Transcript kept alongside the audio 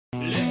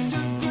Let the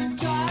good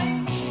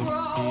times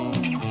roll.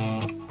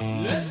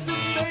 Let them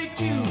make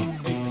you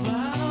a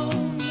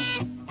clown.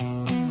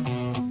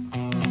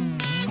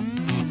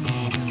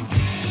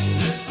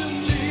 Let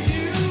them leave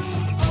you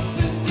up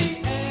in the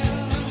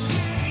air.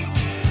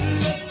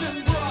 Let them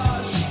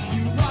brush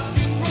you rock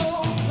and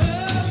roll.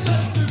 And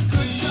let the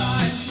good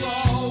times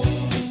roll.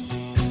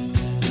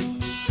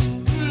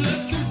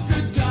 Let the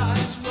good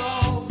times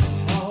roll.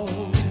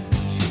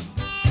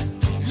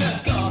 Let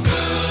the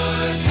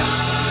good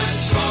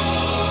times roll.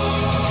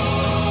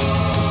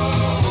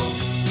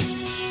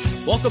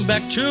 Welcome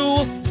back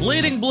to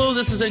Bleeding Blue.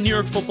 This is a New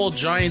York Football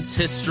Giants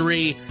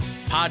history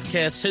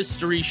podcast,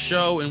 history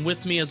show. And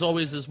with me, as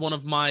always, is one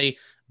of my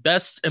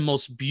best and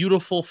most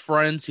beautiful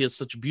friends. He has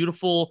such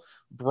beautiful,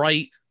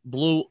 bright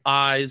blue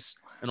eyes,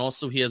 and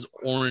also he has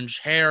orange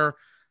hair.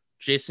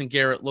 Jason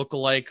Garrett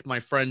lookalike, my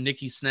friend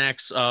Nikki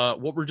Snacks.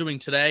 What we're doing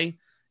today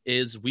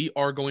is we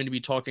are going to be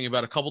talking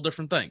about a couple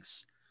different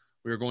things.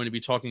 We are going to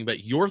be talking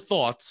about your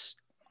thoughts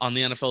on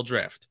the NFL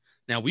draft.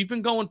 Now, we've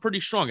been going pretty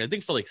strong. I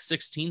think for like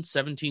 16,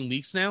 17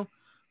 weeks now,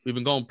 we've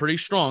been going pretty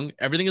strong.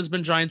 Everything has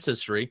been Giants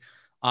history.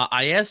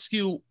 I ask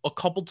you a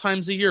couple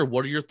times a year,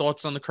 what are your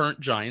thoughts on the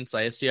current Giants?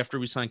 I asked you after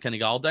we signed Kenny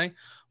Golladay.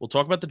 We'll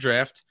talk about the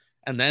draft,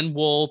 and then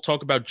we'll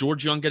talk about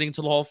George Young getting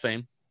to the Hall of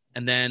Fame.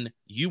 And then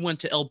you went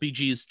to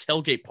LBG's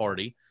tailgate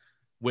party,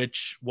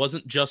 which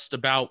wasn't just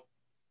about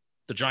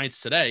the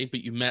Giants today,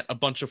 but you met a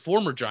bunch of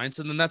former Giants,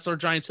 and then that's our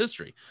Giants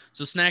history.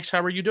 So, Snacks,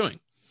 how are you doing?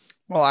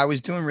 Well, I was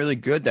doing really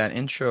good. That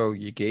intro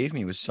you gave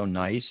me was so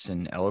nice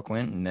and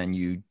eloquent, and then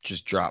you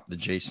just dropped the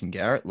Jason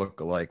Garrett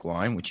look-alike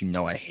line, which you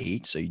know I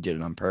hate, so you did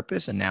it on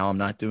purpose, and now I'm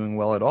not doing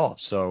well at all.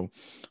 So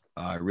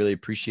I really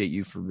appreciate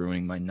you for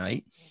ruining my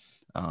night.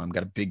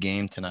 Got a big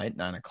game tonight,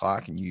 9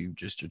 o'clock, and you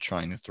just are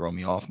trying to throw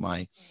me off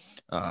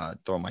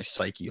throw my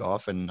psyche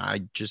off, and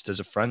I just, as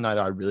a friend,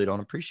 I really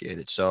don't appreciate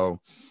it. So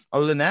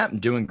other than that, I'm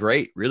doing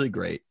great, really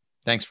great.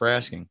 Thanks for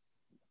asking.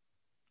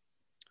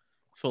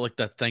 I feel like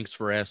that thanks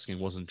for asking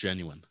wasn't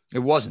genuine. It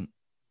wasn't.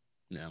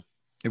 No.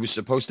 It was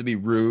supposed to be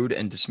rude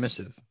and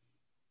dismissive.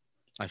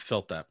 I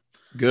felt that.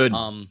 Good.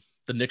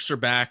 The Knicks are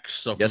back,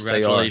 so Yes, they are.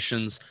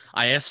 congratulations.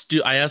 I asked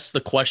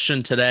the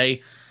question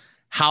today,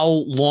 how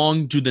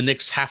long do the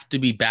Knicks have to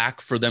be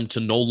back for them to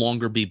no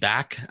longer be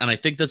back? And I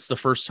think that's the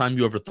first time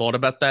you ever thought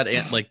about that,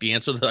 and like the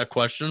answer to that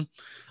question.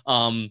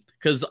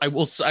 Because I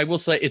will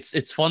say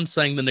it's fun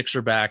saying the Knicks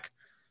are back,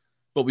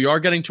 but we are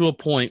getting to a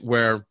point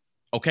where,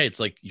 okay, it's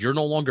like you're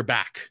no longer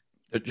back.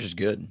 They're just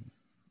good.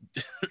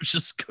 It's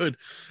just good.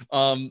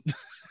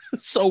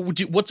 So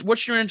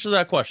what's your answer to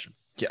that question?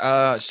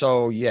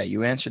 So yeah,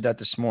 you answered that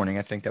this morning.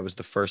 I think that was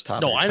the first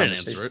topic. No, I didn't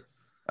answer it.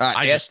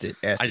 I asked it.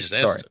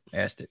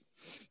 Asked it.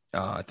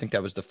 I think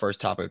that was the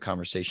first topic of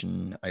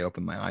conversation I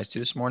opened my eyes to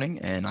this morning,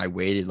 and I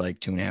waited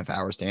like 2.5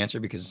 hours to answer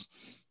because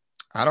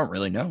I don't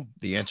really know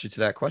the answer to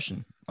that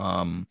question.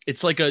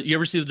 It's like you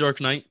ever see The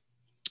Dark Knight?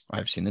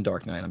 I've seen The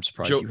Dark Knight. I'm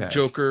surprised you have.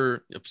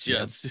 Joker. Yeah,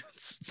 Yeah.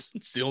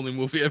 It's the only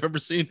movie I've ever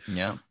seen.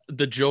 Yeah.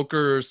 The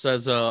Joker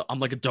says, I'm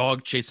like a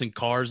dog chasing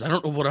cars. I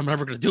don't know what I'm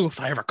ever going to do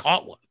if I ever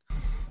caught one.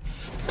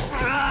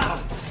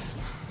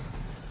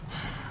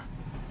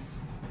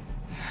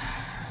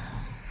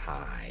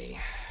 Hi.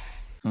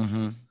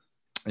 Mm-hmm.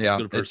 Yeah,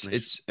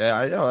 It's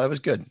I know that was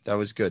good. That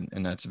was good,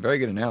 and that's a very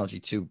good analogy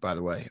too. By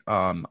the way,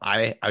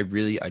 I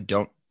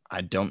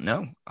don't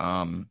know.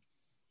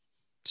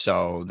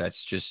 So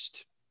that's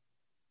just,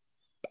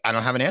 I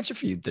don't have an answer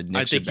for you. The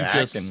Knicks are back,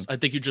 I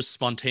think you just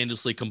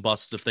spontaneously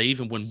combust if they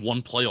even win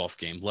one playoff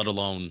game, let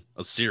alone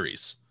a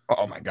series.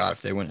 oh my God,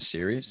 if they win a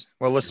series,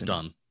 well, listen,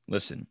 Done.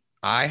 listen.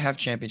 I have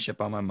championship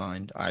on my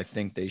mind. I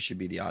think they should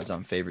be the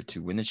odds-on favorite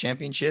to win the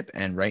championship.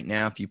 And right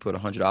now, if you put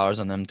 $100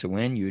 on them to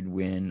win, you'd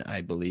win.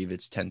 I believe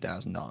it's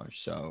 $10,000.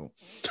 So,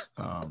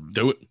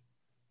 Do it.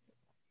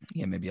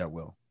 yeah, maybe I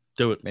will.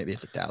 Do it. Maybe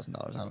it's $1,000.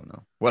 I don't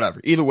know.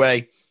 Whatever. Either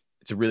way,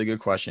 it's a really good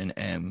question,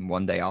 and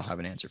one day I'll have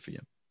an answer for you.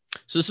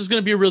 So this is going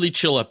to be a really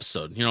chill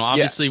episode. You know,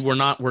 obviously Yes.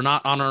 we're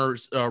not on our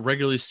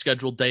regularly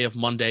scheduled day of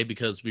Monday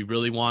because we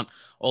really want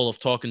all of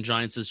Talking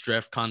Giants'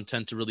 draft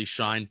content to really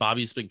shine.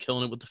 Bobby's been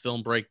killing it with the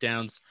film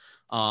breakdowns.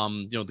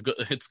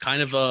 It's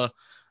kind of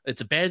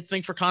it's a bad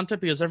thing for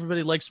content because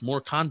everybody likes more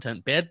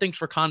content. Bad thing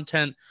for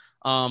content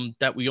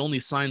that we only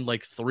signed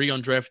like 3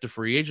 undrafted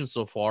free agents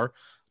so far.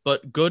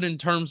 But good in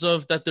terms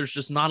of that there's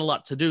just not a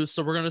lot to do.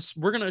 So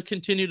we're gonna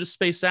continue to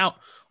space out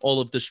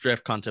all of this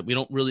draft content. We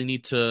don't really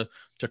need to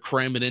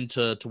cram it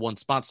into one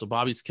spot. So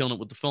Bobby's killing it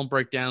with the film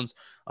breakdowns.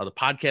 The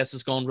podcast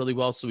is going really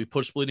well. So we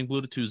pushed Bleeding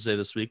Blue to Tuesday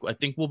this week. I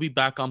think we'll be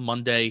back on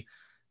Monday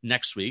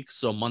next week.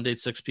 So Monday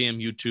 6 p.m.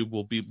 YouTube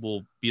will be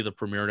the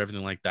premiere and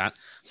everything like that.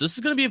 So this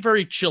is gonna be a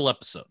very chill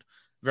episode.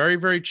 Very,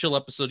 very chill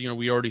episode. You know,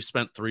 we already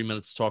spent 3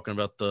 minutes talking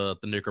about the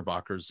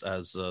Knickerbockers,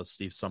 as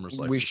Steve Summers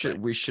likes to say.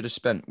 We should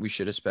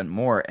have spent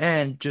more.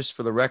 And just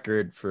for the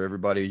record, for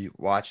everybody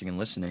watching and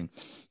listening,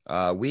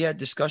 we had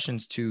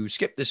discussions to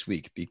skip this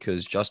week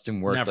because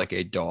Justin worked like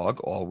a dog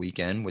all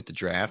weekend with the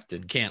draft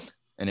and Can't.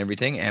 and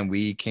everything, and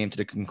we came to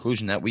the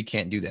conclusion that we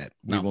can't do that.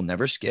 We will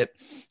never skip.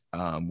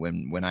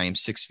 When I am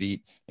 6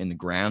 feet in the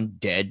ground,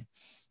 dead,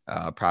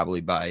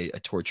 probably by a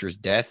torturous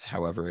death,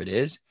 however it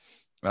is,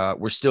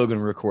 we're still going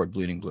to record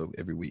Bleeding Blue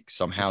every week.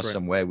 Somehow, That's right.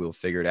 some way, we'll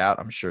figure it out.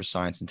 I'm sure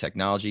science and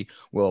technology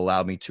will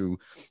allow me to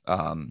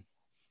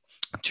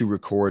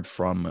record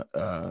from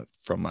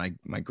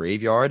my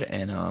graveyard,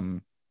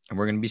 and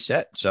we're going to be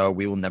set. So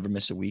we will never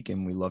miss a week,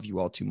 and we love you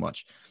all too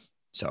much.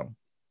 So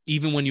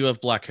Even when you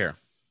have black hair.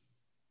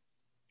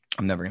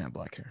 I'm never gonna have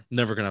black hair.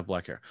 Never gonna have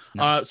black hair.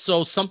 No.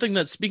 So something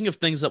that, speaking of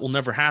things that will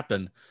never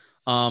happen,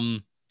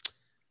 I'm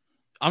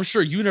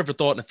sure you never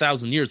thought in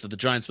 1,000 years that the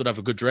Giants would have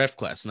a good draft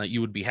class and that you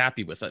would be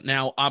happy with it.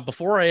 Now,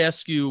 before I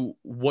ask you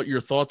what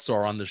your thoughts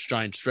are on this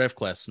Giants draft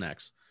class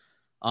next,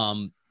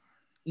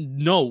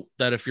 note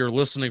that if you're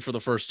listening for the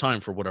first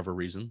time for whatever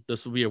reason,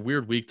 this will be a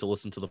weird week to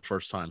listen to the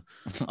first time.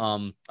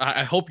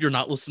 I hope you're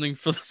not listening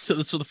to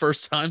this for the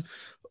first time.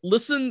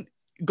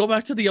 Go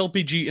back to the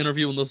LPG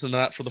interview and listen to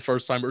that for the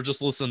first time, or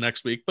just listen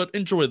next week, but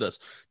enjoy this.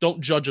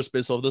 Don't judge us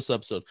based off this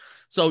episode.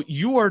 So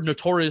you are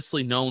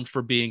notoriously known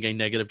for being a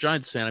negative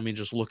Giants fan. I mean,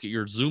 just look at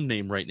your Zoom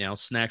name right now,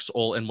 Snacks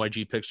All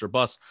NYG Picks or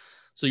Bust.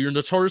 So you're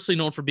notoriously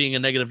known for being a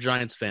negative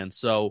Giants fan.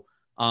 So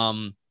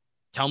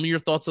tell me your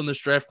thoughts on this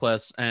draft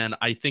class, and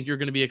I think you're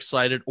going to be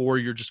excited, or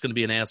you're just going to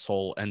be an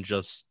asshole and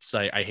just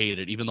say, I hate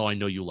it, even though I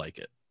know you like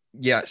it.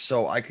 Yeah,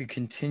 so I could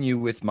continue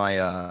with my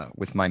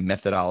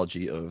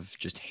methodology of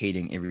just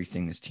hating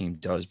everything this team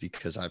does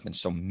because I've been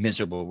so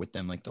miserable with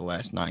them like the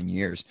last 9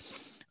 years.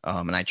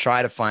 And I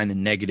try to find the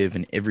negative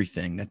in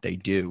everything that they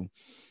do.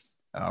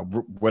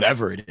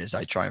 Whatever it is,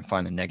 I try and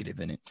find the negative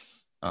in it.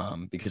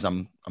 Because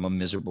I'm a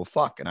miserable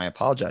fuck, and I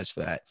apologize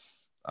for that.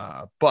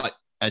 But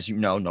as you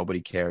know,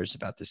 nobody cares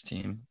about this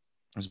team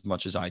as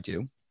much as I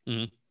do.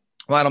 Mm-hmm.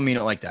 Well, I don't mean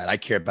it like that. I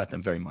care about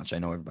them very much. I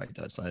know everybody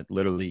does.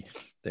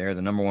 They're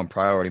the number one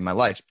priority in my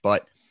life,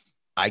 but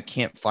I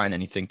can't find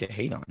anything to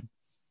hate on.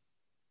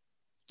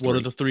 What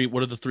are the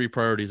three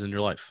priorities in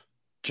your life?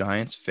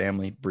 Giants,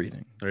 family,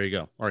 breathing. There you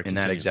go. All right. In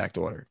that exact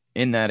order.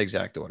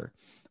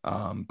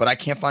 But I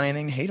can't find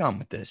anything to hate on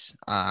with this.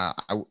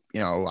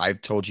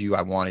 I've told you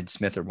I wanted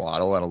Smith or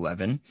Waddle at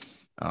 11,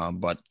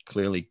 but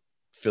clearly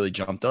Philly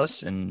jumped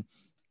us. And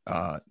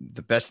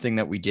the best thing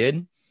that we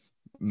did,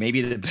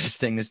 maybe the best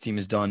thing this team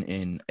has done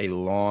in a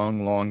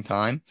long, long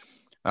time.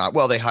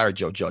 They hired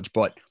Joe Judge,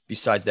 but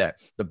besides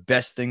that, the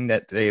best thing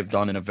that they have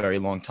done in a very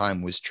long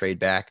time was trade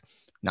back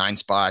 9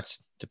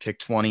 spots to pick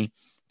 20,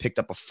 picked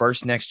up a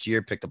first next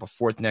year, picked up a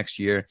fourth next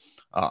year,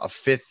 a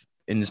fifth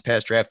in this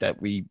past draft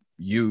that we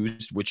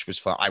used, which was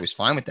fine. I was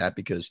fine with that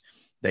because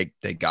they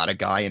got a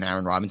guy in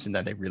Aaron Robinson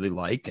that they really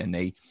liked, and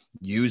they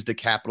used the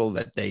capital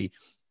that they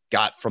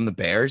got from the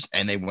Bears,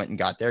 and they went and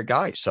got their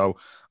guy. So,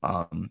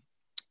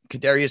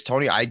 Kadarius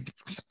Toney,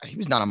 he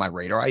was not on my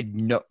radar. I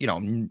knew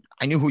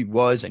who he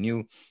was. I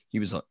knew he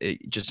was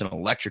just an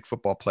electric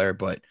football player.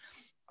 But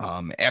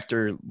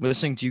after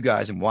listening to you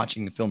guys and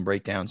watching the film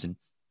breakdowns and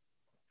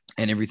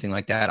everything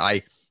like that,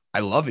 I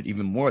love it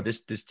even more.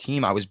 This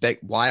team,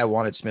 why I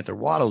wanted Smith or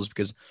Waddle is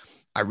because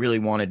I really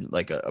wanted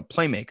like a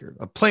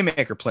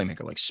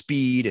playmaker, like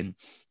speed and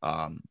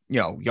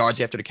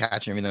yards after the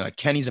catch and everything. Like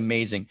Kenny's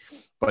amazing,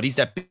 but he's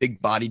that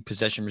big bodied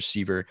possession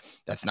receiver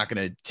that's not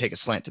going to take a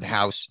slant to the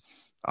house.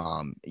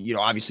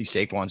 Obviously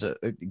Saquon's a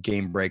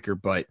game breaker,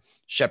 but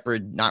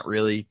Shepard, not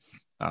really.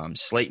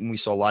 Slayton, we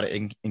saw a lot of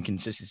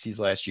inconsistencies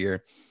last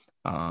year.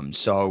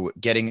 So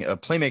getting a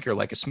playmaker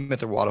like a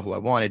Smith or Waddle, who I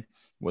wanted,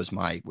 was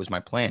my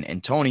plan.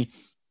 And Toney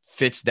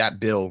fits that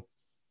bill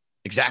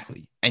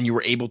exactly. And you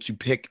were able to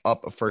pick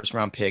up a first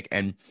round pick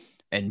and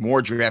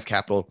more draft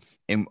capital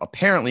in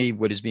apparently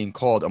what is being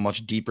called a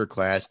much deeper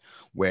class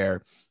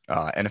where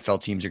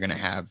NFL teams are going to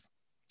have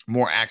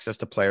more access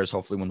to players,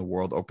 hopefully when the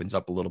world opens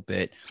up a little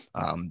bit,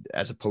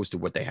 as opposed to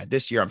what they had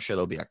this year. I'm sure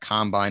there'll be a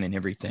combine and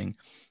everything.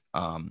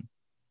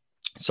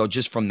 So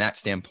just from that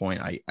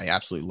standpoint, I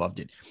absolutely loved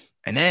it.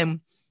 And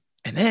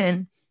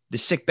then the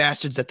sick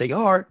bastards that they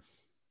are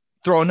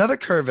throw another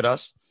curve at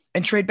us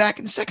and trade back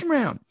in the second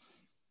round.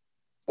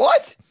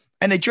 What?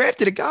 And they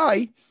drafted a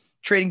guy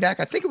trading back.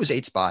 I think it was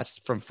 8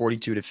 spots from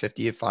 42 to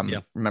 50, if I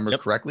remember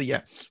correctly.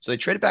 Yeah. So they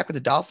traded back with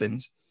the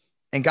Dolphins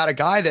and got a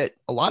guy that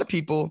a lot of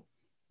people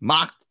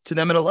mocked to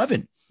them at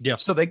 11. Yeah.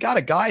 So they got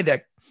a guy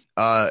that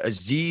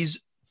Azeez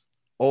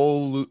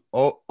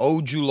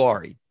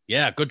Ojulari.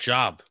 Yeah, good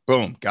job.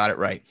 Boom, got it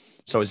right.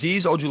 So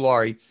Azeez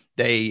Ojulari,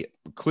 they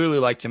clearly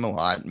liked him a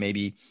lot.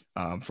 Maybe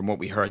from what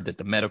we heard that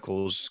the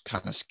medicals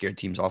kind of scared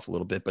teams off a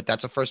little bit, but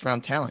that's a first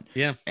round talent.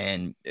 Yeah.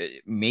 And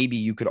maybe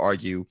you could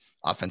argue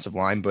offensive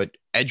line, but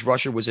edge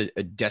rusher was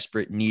a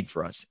desperate need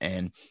for us.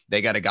 And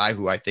they got a guy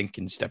who I think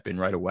can step in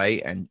right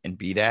away and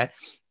be that.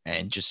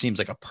 And just seems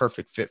like a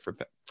perfect fit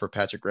for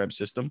Patrick Graham's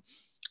system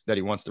that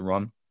he wants to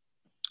run.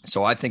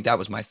 So I think that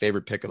was my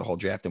favorite pick of the whole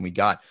draft. And we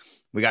got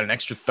an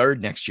extra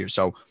third next year.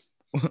 So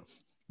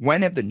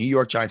when have the New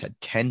York Giants had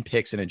 10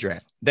 picks in a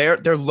draft?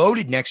 They're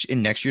loaded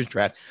in next year's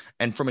draft.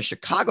 And from a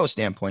Chicago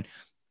standpoint,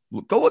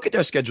 go look at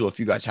their schedule if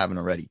you guys haven't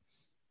already.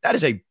 That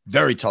is a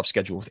very tough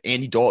schedule with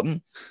Andy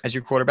Dalton as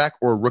your quarterback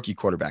or a rookie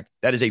quarterback.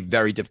 That is a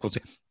very difficult.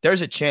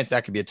 There's a chance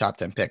that could be a top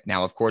 10 pick.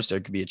 Now, of course, there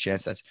could be a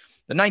chance that's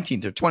the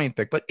 19th or 20th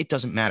pick, but it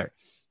doesn't matter.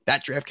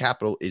 That draft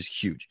capital is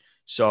huge.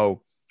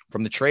 So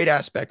from the trade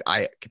aspect,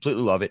 I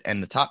completely love it.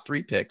 And the top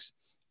 3 picks,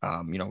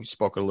 we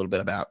spoke a little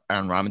bit about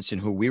Aaron Robinson,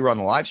 who we were on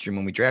the live stream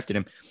when we drafted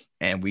him,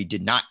 and we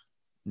did not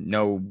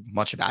know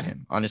much about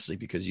him, honestly,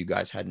 because you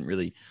guys hadn't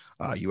really,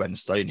 you hadn't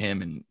studied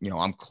him, and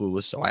I'm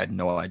clueless, so I had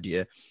no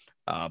idea.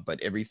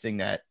 But everything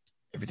that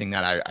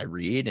I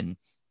read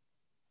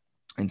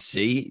and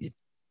see,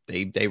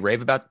 they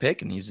rave about the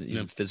pick, and he's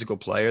a physical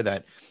player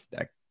that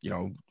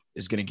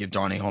is going to give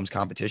Darnay Holmes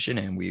competition,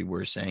 and we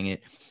were saying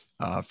it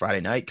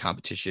Friday night.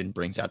 Competition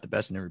brings out the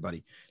best in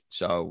everybody.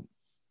 So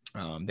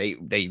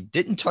they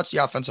didn't touch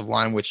the offensive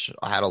line, which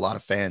I had a lot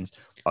of fans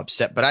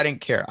upset, but I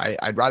didn't care.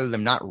 I'd rather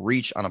them not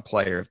reach on a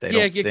player if they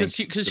don't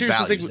think the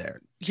value's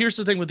there. Here's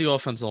the thing with the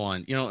offensive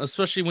line,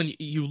 especially when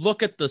you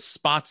look at the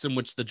spots in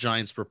which the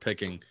Giants were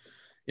picking,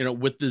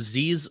 with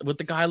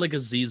the guy like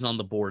Aziz on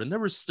the board, and there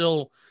was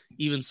still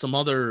even some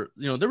other,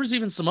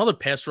 some other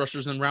pass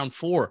rushers in round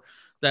 4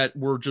 that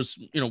were just,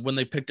 when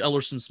they picked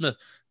Ellerson Smith,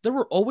 there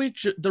were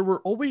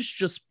always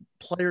just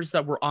players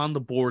that were on the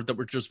board that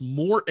were just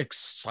more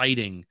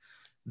exciting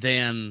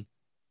than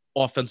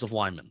offensive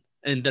linemen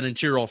and then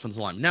interior offensive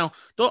linemen. Now,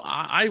 though,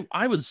 I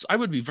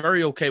would be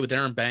very okay with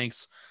Aaron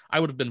Banks. I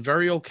would have been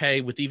very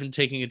okay with even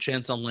taking a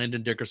chance on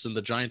Landon Dickerson.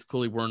 The Giants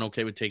clearly weren't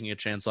okay with taking a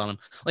chance on him.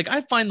 Like, I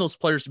find those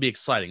players to be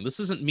exciting. This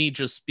isn't me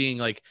just being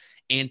like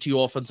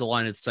anti-offensive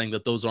line. It's saying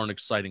that those aren't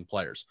exciting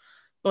players.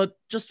 But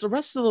just the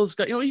rest of those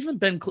guys, even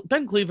Ben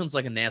Cleveland's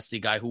like a nasty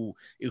guy who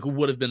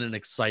would have been an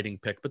exciting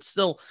pick. But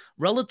still,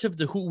 relative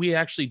to who we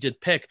actually did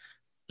pick,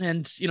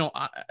 and fan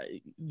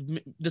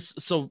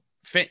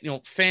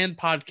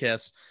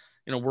podcasts,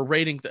 we're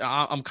rating.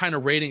 I'm kind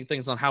of rating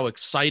things on how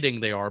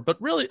exciting they are.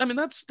 But really, I mean,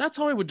 that's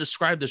how I would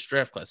describe this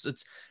draft class.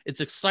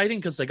 It's exciting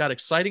because they got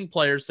exciting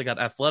players, they got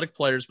athletic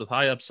players with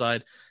high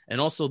upside, and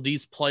also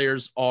these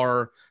players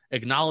are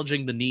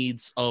acknowledging the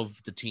needs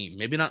of the team.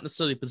 Maybe not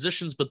necessarily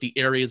positions, but the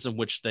areas in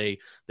which they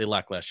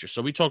lacked last year.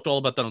 So we talked all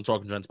about that on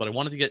Talking Giants, but I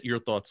wanted to get your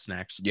thoughts,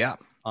 Snacks. Yeah.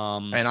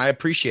 And I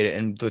appreciate it.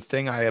 And the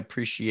thing I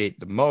appreciate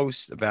the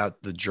most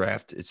about the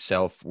draft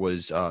itself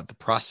was the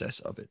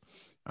process of it.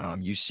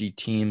 You see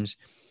teams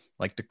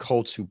like the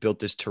Colts who built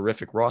this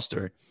terrific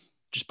roster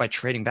just by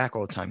trading back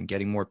all the time and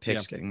getting more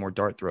picks, getting more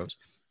dart throws.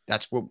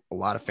 That's what a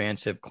lot of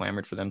fans have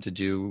clamored for them to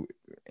do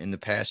in the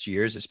past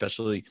years,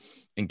 especially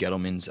in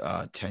Gettleman's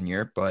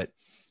tenure. But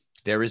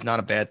there is not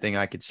a bad thing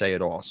I could say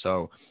at all.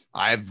 So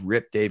I've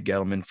ripped Dave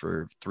Gettleman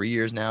for 3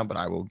 years now, but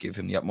I will give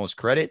him the utmost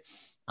credit.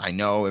 I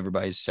know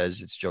everybody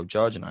says it's Joe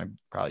Judge, and I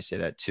probably say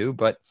that too,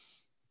 but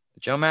the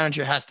general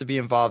manager has to be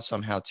involved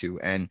somehow too.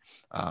 And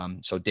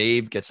so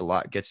Dave gets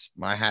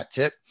my hat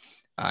tip.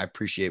 I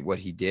appreciate what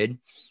he did.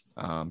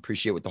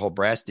 Appreciate what the whole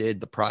brass did.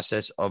 The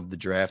process of the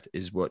draft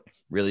is what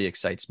really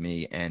excites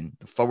me, and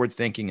the forward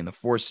thinking and the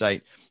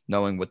foresight,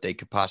 knowing what they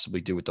could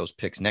possibly do with those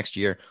picks next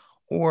year.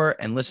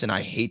 And listen,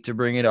 I hate to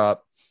bring it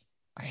up,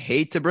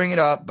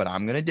 but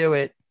I'm going to do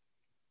it.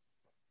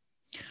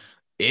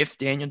 If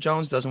Daniel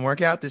Jones doesn't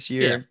work out this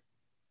year,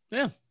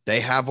 they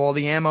have all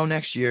the ammo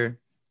next year.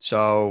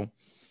 So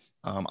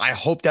I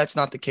hope that's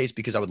not the case,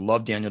 because I would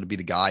love Daniel to be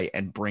the guy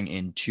and bring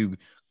in two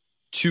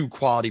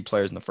quality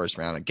players in the first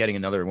round and getting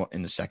another one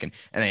in the second,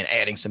 and then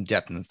adding some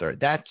depth in the third.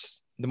 That's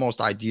the most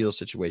ideal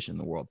situation in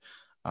the world.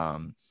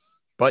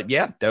 But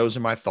yeah, those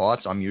are my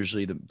thoughts. I'm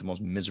usually the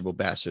most miserable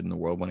bastard in the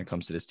world when it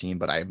comes to this team,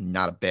 but I have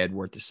not a bad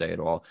word to say at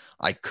all.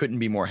 I couldn't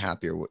be more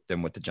happier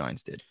than what the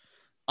Giants did.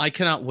 I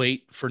cannot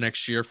wait for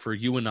next year for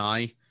you and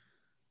I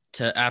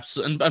to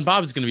absolutely, and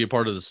Bob's going to be a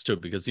part of this too,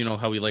 because you know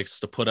how he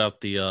likes to put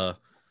out the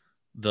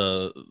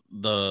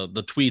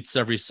tweets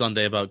every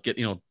Sunday about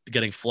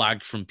getting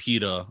flagged from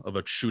PETA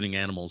about shooting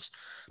animals.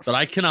 But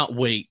I cannot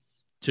wait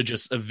to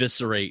just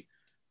eviscerate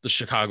the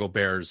Chicago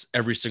Bears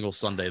every single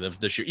Sunday of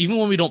this year, even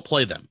when we don't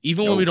play them,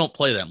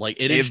 like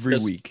it is every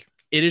week.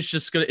 It is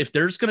just gonna,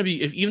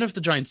 even if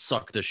the Giants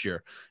suck this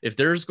year, if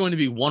there's going to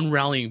be one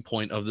rallying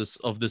point of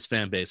this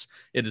fan base,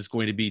 it is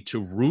going to be to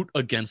root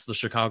against the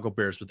Chicago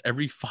Bears with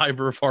every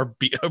fiber of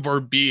our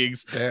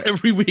beings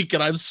every week,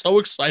 and I'm so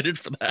excited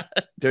for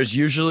that. There's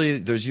usually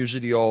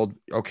the old,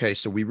 okay,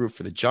 so we root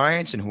for the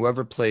Giants and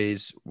whoever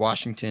plays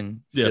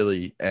Washington,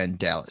 Philly, and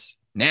Dallas.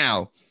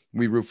 Now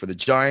we root for the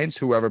Giants,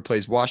 whoever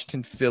plays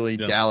Washington, Philly,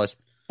 Dallas,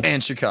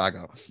 and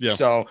Chicago. Yeah.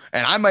 So,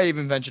 and I might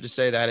even venture to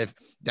say that if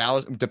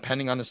Dallas,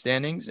 depending on the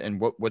standings and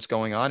what's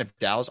going on, if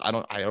Dallas, I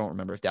don't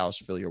remember if Dallas,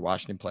 Philly, or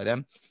Washington play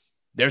them,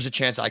 there's a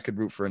chance I could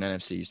root for an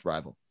NFC East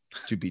rival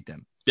to beat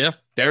them. Yeah.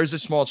 There's a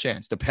small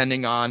chance,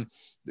 depending on,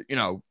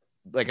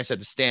 like I said,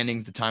 the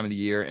standings, the time of the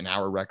year, and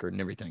our record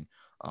and everything.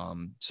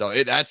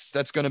 So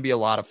that's going to be a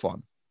lot of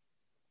fun.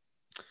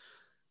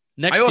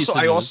 Next,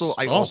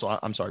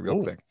 I'm sorry,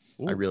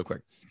 real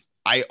quick.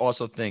 I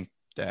also think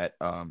that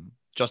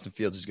Justin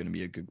Fields is going to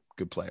be a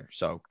good player.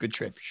 So good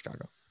trade for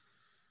Chicago.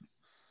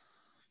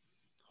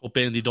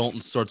 hope Andy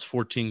Dalton starts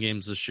 14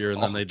 games this year,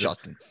 and then they did.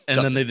 Justin. And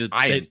Justin, then they did.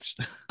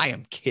 I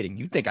am kidding.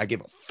 You think I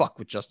give a fuck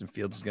what Justin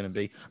Fields is going to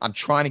be? I'm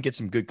trying to get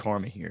some good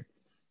karma here.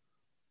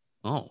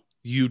 Oh,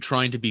 you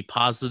trying to be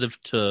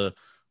positive to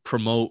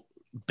promote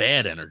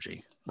bad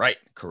energy? Right.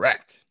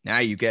 Correct. Now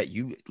you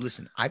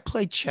listen. I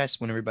play chess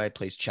when everybody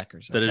plays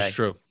checkers. That is okay?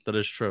 true. That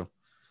is true.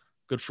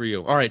 Good for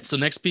you. All right. So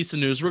next piece of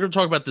news, we're going to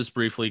talk about this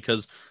briefly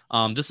because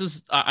I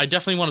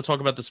definitely want to talk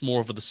about this more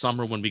over the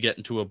summer when we get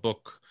into a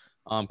book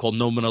called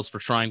No One Else for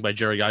Trying by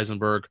Jerry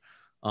Eisenberg.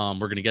 We're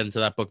going to get into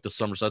that book this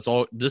summer. So that's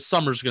all this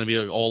summer is going to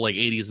be all like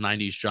 80s,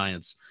 90s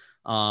Giants.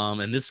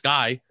 And this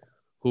guy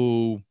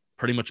who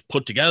pretty much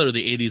put together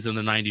the 80s and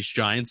the 90s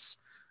Giants,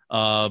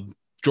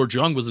 George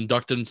Young, was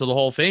inducted into the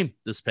Hall of Fame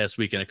this past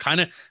weekend. It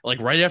kind of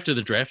like right after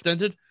the draft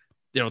ended,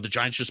 the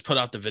Giants just put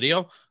out the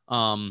video.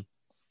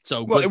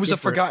 It was a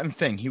forgotten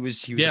thing. He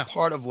was Yeah. a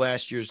part of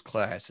last year's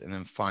class and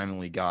then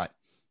finally got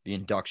the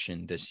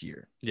induction this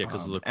year. Yeah,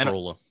 because of the and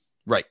Corolla.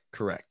 Right,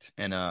 correct.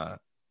 And a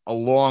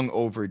long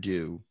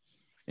overdue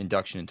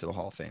induction into the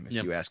Hall of Fame, if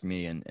Yep. you ask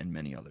me and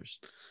many others.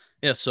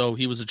 Yeah, so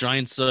he was a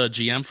Giants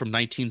GM from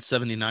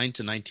 1979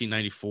 to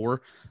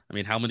 1994. I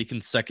mean, how many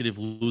consecutive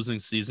losing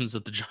seasons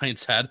that the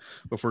Giants had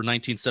before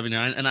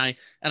 1979? And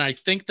I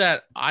think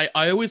that I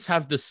always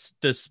have this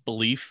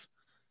belief,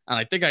 and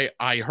I think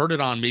I heard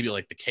it on maybe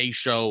like the K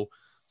Show,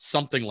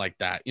 something like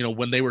that.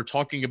 When they were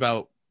talking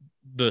about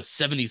the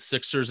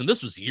 76ers, and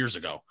this was years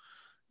ago,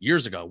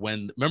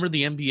 when remember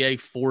the NBA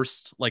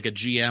forced like a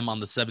GM on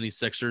the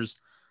 76ers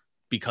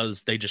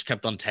because they just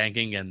kept on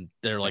tanking, and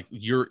they're like,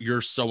 you're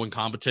so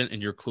incompetent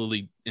and you're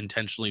clearly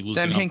intentionally losing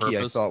Sam on Hinkie,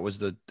 purpose. I thought was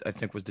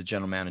the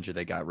general manager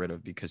they got rid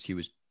of because he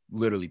was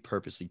literally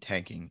purposely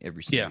tanking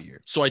every single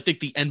year. So I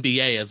think the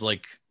NBA as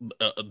like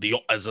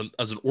as an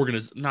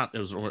organization, not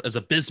as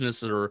a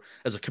business or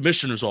as a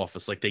commissioner's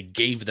office, like they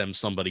gave them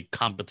somebody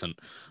competent.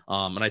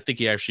 And I think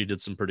he actually did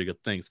some pretty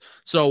good things.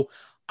 So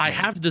I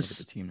have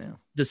this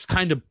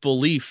kind of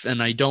belief,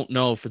 and I don't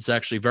know if it's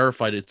actually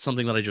verified. It's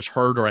something that I just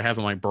heard, or I have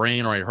in my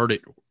brain, or I heard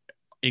it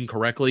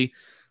incorrectly,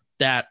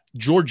 that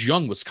George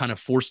Young was kind of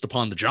forced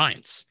upon the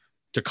Giants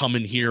to come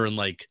in here and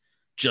like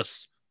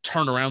just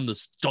turn around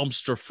this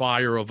dumpster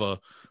fire of a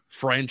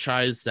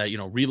franchise that,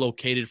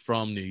 relocated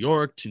from New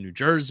York to New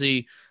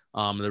Jersey.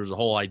 There was a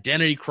whole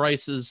identity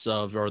crisis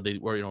of,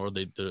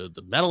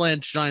 the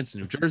Meadowlands Giants, the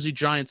New Jersey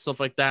Giants, stuff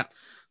like that.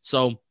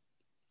 So,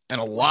 and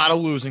a lot of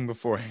losing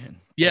beforehand.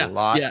 Yeah.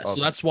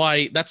 So that's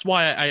why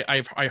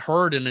I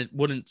heard, and it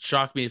wouldn't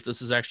shock me if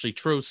this is actually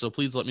true. So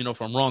please let me know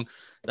if I'm wrong,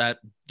 that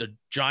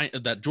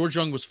that George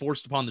Young was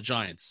forced upon the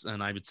Giants.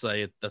 And I would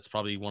say that's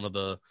probably one of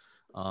the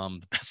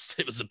best.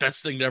 It was the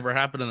best thing to ever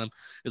happen to them,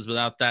 because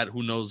without that,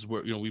 who knows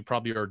where, we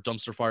probably are a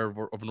dumpster fire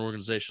of an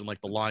organization like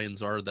the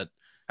Lions are that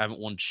haven't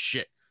won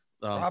shit.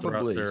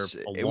 Probably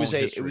it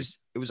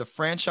was a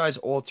franchise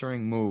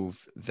altering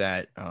move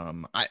that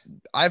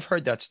I've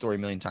heard that story a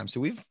million times. So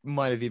we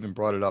might have even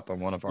brought it up on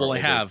one of our. Well, I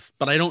have,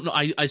 but I don't know.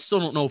 I still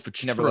don't know if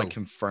it's never true. like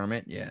confirm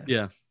it. Yeah.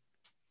 Yeah.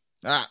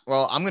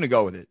 Well, I'm gonna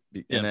go with it,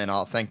 and then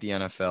I'll thank the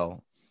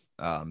NFL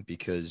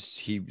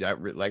because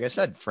like I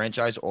said,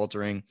 franchise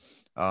altering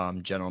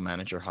general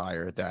manager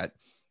hire. That,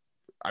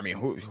 I mean,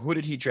 who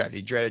did he draft?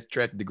 He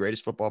drafted the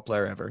greatest football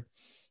player ever.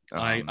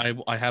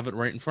 I have it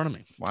right in front of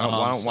me. Why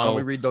don't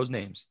we read those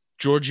names?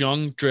 George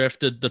Young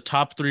drafted the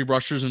top 3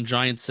 rushers in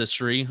Giants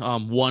history,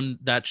 one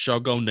that shall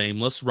go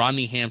nameless,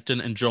 Rodney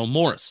Hampton and Joe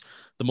Morris,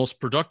 the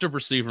most productive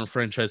receiver in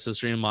franchise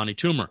history, and Monty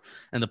Toomer.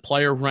 And the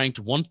players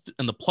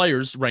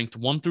ranked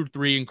 1 through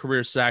 3 in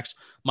career sacks,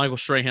 Michael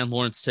Strahan,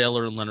 Lawrence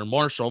Taylor, and Leonard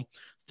Marshall.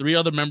 3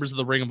 other members of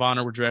the Ring of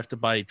Honor were drafted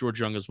by George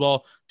Young as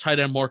well. Tight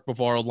end Mark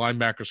Bavaro,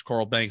 linebackers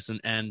Carl Banks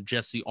and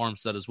Jesse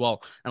Armstead as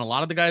well. And a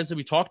lot of the guys that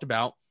we talked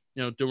about,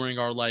 during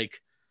our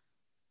like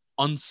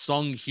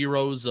unsung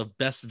heroes of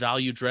best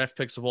value draft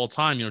picks of all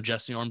time,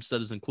 Jesse Armstead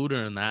is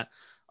included in that.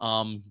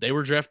 They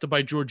were drafted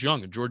by George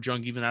Young, and George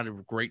Young even had a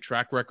great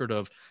track record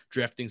of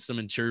drafting some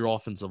interior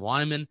offensive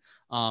linemen,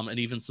 and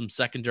even some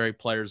secondary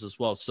players as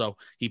well. So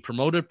he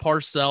promoted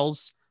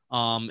Parcells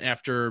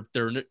after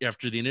the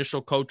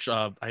initial coach,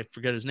 I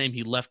forget his name,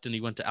 he left and he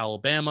went to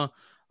Alabama.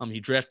 He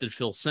drafted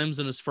Phil Simms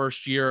in his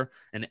first year,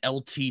 and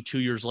LT 2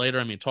 years later.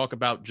 I mean, talk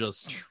about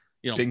just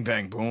bing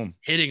bang boom,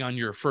 hitting on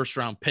your first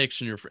round picks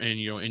in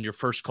your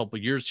first couple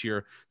of years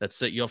here that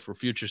set you up for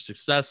future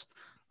success.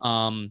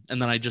 And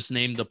then I just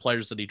named the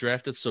players that he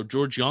drafted. So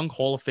George Young,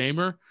 Hall of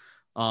Famer.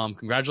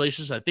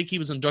 Congratulations. I think he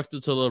was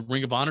inducted to the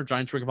Ring of Honor,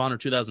 Giants Ring of Honor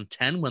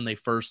 2010 when they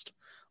first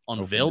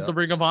unveiled the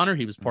Ring of Honor.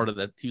 He was part of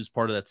that. He was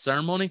part of that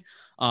ceremony.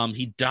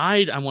 He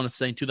died, I want to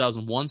say, in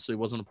 2001, so he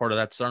wasn't a part of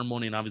that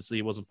ceremony, and obviously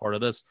he wasn't part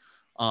of this.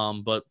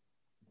 But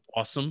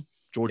awesome.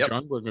 George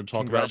Young, we're going to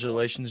talk about.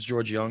 Congratulations,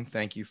 George Young.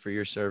 Thank you for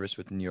your service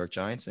with the New York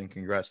Giants, and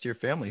congrats to your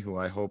family, who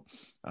I hope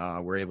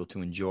were able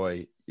to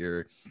enjoy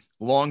your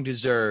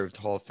long-deserved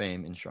Hall of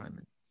Fame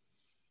enshrinement.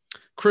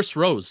 Chris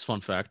Rose,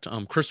 fun fact.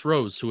 Chris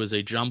Rose, who is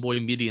a John Boy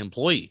Media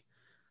employee,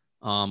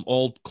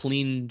 all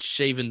clean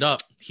shaven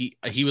up.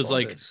 He was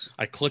like,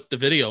 I clicked the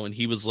video, and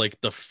he was like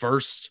the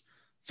first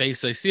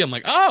face I see. I'm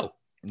like, oh,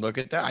 Look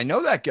at that. I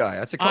know that guy.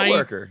 That's a I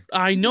coworker.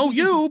 I know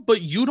you,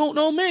 but you don't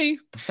know me.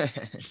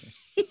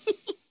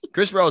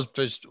 Chris Rose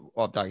just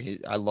off talking.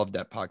 I love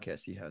that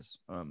podcast he has.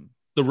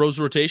 The Rose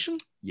Rotation?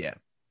 Yeah.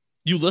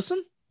 You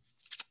listen?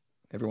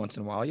 Every once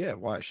in a while, yeah.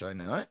 Why should I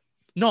not?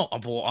 No,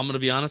 well, I'm going to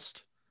be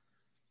honest.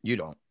 You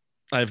don't.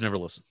 I've never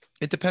listened.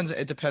 It depends.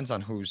 It depends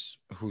on who's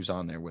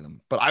on there with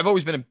him. But I've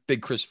always been a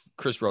big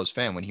Chris Rose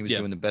fan. When he was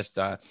doing the best.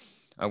 When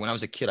I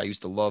was a kid, I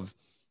used to love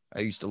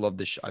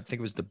this. I think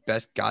it was the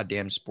best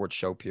goddamn sports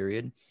show.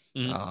 Period.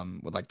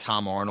 With like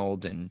Tom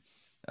Arnold and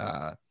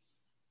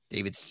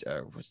David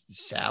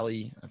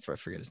Sally. I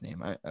forget his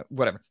name.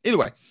 Whatever. Either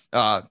way,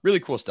 really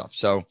cool stuff.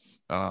 So,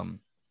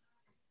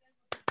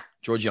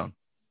 George Young.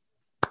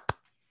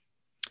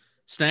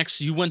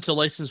 Snacks, you went to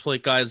License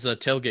Plate Guy's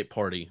tailgate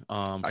party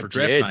for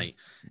draft did. night.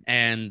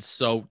 And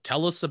so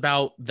tell us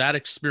about that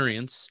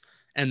experience.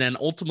 And then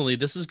ultimately,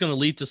 this is going to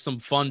lead to some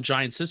fun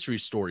Giants history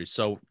stories.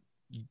 So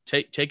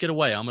take it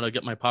away. I'm going to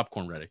get my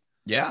popcorn ready.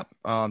 Yeah.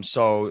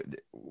 So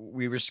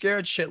we were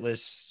scared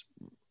shitless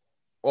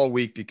all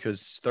week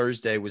because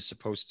Thursday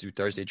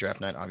draft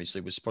night,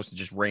 obviously, was supposed to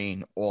just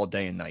rain all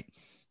day and night.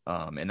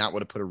 And that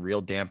would have put a real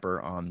damper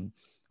on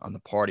the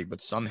party.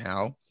 But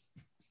somehow,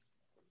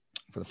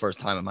 for the first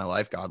time in my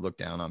life, God looked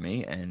down on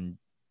me and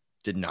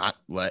did not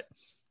let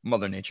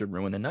Mother Nature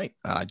ruin the night.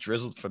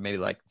 Drizzled for maybe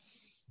like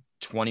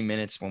 20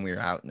 minutes when we were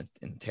out in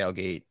the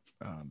tailgate.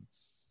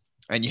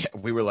 And yeah,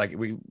 we were like,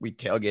 we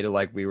tailgated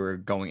like we were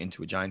going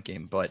into a Giant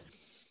game. But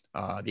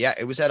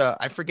it was at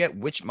I forget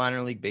which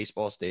minor league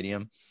baseball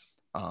stadium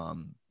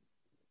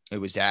it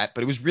was at,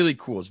 but it was really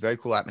cool. It's very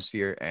cool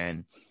atmosphere.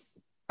 And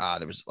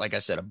there was, like I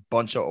said, a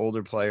bunch of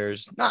older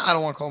players. I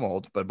don't want to call them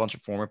old, but a bunch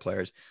of former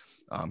players.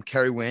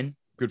 Kerry Wynn,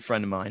 good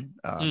friend of mine.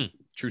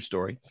 True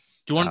story.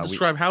 Do you want to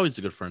describe how he's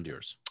a good friend of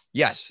yours?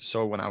 Yes.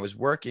 So when I was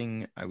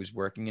working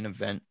an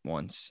event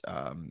once.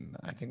 I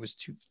think it was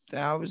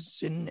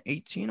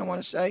 2018, I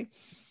want to say.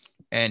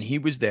 And he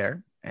was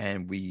there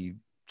and we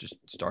just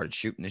started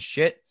shooting the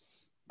shit.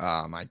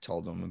 I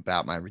told him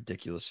about my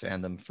ridiculous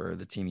fandom for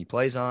the team he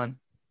plays on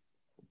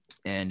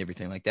and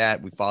everything like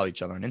that. We follow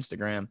each other on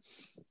Instagram.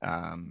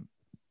 Then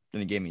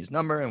he gave me his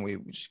number and we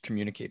just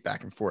communicate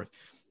back and forth.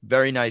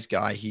 Very nice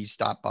guy. He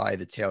stopped by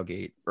the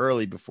tailgate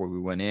early before we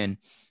went in.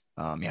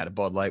 He had a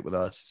Bud Light with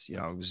us. You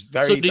know, it was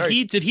very. So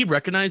did he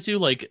recognize you?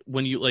 Like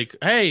when you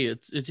hey,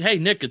 it's hey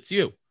Nick, it's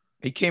you.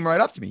 He came right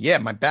up to me. Yeah,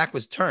 my back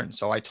was turned,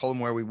 so I told him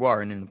where we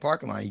were, and in the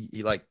parking lot,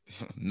 he like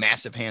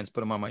massive hands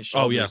put him on my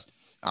shoulders. Oh yeah.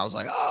 I was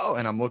like, oh,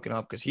 and I'm looking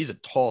up because he's a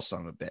tall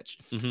son of a bitch.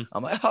 Mm-hmm.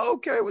 I'm like, oh,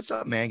 okay, what's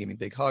up, man? Give me a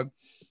big hug.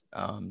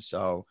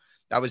 So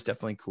that was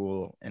definitely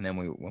cool. And then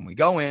when we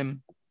go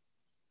in,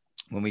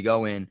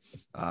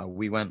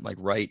 we went like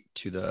right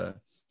to there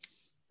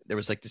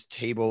was like this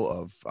table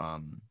of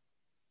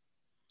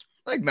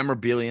like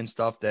memorabilia and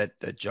stuff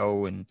that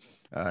Joe and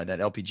that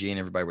LPG and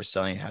everybody were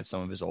selling. It had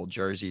some of his old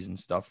jerseys and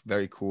stuff.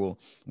 Very cool.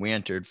 We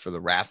entered for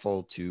the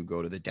raffle to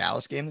go to the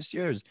Dallas game this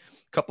year. There's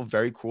a couple of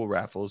very cool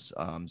raffles,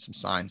 some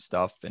signed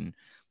stuff, and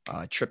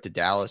a trip to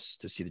Dallas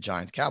to see the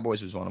Giants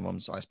Cowboys was one of them.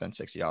 So I spent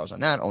 $60 on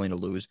that, only to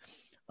lose.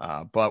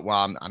 But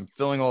while I'm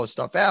filling all this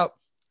stuff out,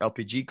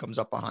 LPG comes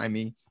up behind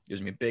me,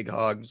 gives me a big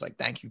hug. He's like,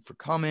 thank you for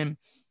coming.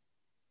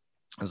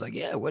 I was like,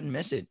 yeah, I wouldn't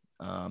miss it.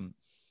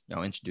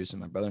 Introducing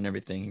my brother and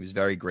everything. He was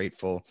very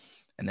grateful.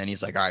 And then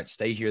he's like, all right,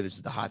 stay here. This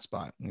is the hot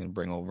spot. I'm going to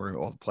bring over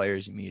all the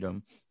players. You meet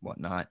them,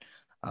 whatnot.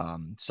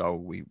 So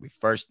we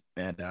first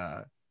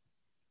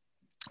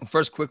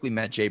quickly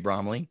met Jay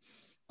Bromley.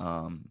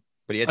 But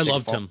he had I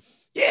loved him.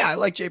 Yeah, I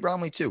like Jay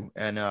Bromley too.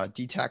 And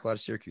D tackle out of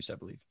Syracuse, I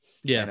believe.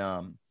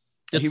 Yeah.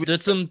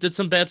 And did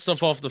some bad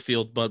stuff off the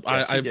field, but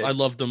yes, I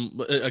loved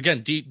him.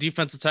 Again,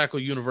 defensive tackle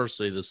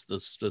university.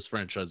 This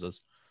franchise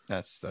is.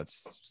 That's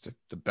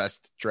the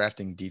best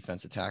drafting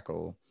defensive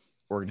tackle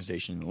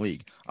organization in the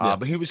league.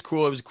 But he was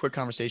cool. It was a quick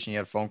conversation. He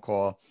had a phone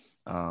call.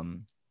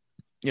 It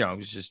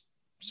was just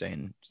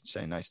saying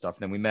nice stuff.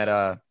 And then we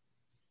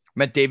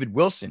met David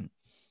Wilson,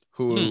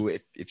 who,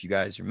 if you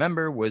guys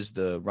remember, was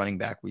the running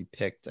back we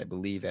picked, I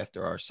believe,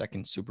 after our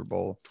second Super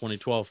Bowl.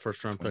 2012,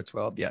 first round pick.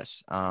 2012,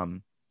 yes.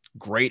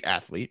 Great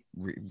athlete.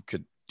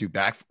 Could do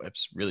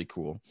backflips. Really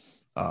cool.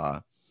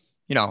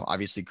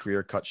 Obviously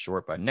career cut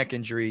short by neck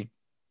injury.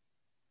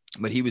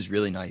 But he was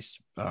really nice.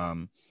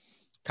 Kind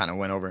of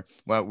went over.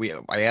 Well,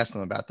 I asked him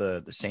about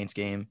the Saints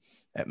game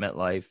at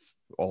MetLife,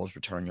 all his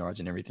return yards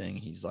and everything.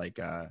 He's like,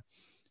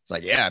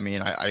 yeah, I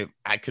mean,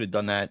 I could have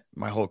done that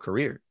my whole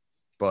career,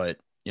 but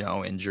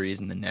injuries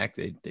in the neck,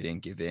 they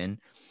didn't give in.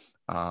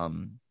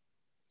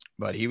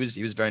 But he was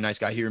a very nice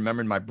guy. He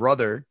remembered my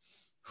brother,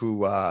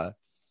 who,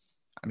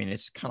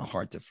 it's kind of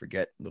hard to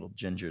forget little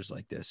gingers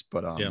like this,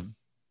 but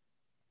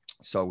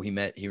So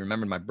he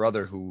remembered my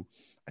brother, who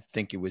I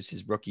think it was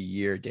his rookie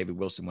year. David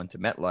Wilson went to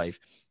MetLife,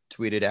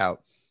 tweeted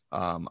out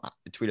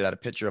a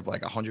picture of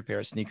like 100 pair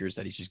of sneakers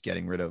that he's just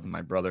getting rid of. And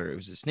my brother, it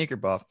was a sneaker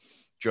buff,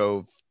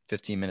 drove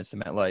 15 minutes to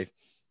MetLife,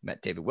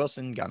 met David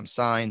Wilson, got him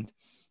signed.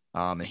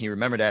 And he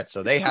remembered that.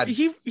 So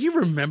he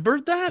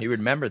remembered that. He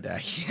remembered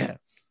that. Yeah.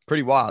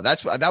 Pretty wild.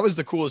 That was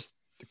the coolest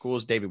the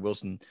coolest David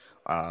Wilson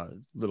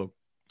little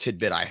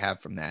tidbit I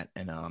have from that.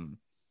 And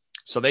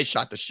so they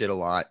shot the shit a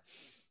lot.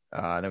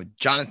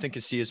 Jonathan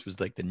Casillas was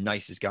like the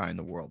nicest guy in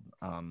the world.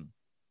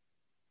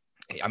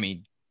 I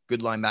mean, good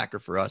linebacker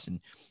for us,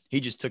 and he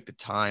just took the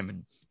time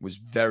and was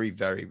very,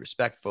 very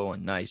respectful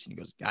and nice. And he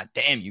goes, "God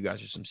damn, you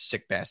guys are some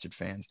sick bastard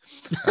fans."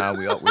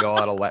 We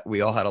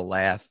all had a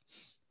laugh.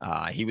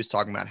 He was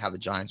talking about how the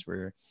Giants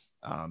were,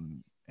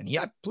 and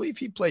I believe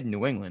he played in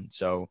New England,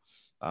 so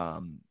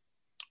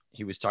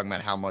he was talking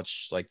about how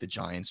much like the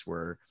Giants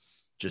were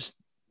just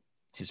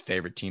his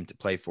favorite team to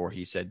play for.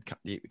 He said,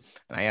 and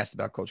I asked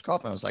about Coach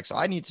Coughlin. I was like, so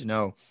I need to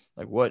know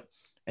like what.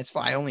 That's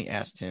fine. I only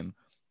asked him.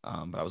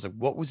 But I was like,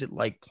 what was it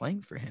like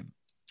playing for him?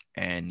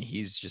 And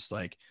he's just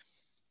like,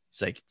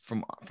 it's like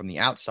from the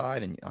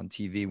outside and on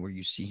TV where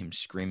you see him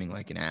screaming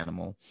like an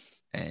animal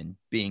and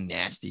being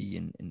nasty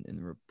in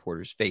the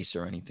reporter's face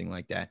or anything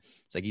like that.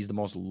 It's like he's the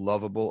most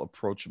lovable,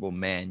 approachable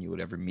man you would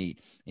ever meet.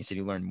 And he said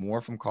he learned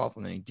more from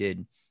Coughlin than he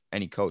did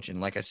any coach.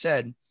 And like I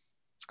said,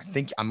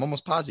 I'm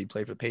almost positive he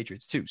played for the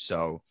Patriots too.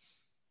 So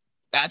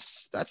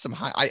that's some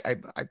high. I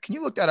can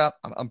you look that up?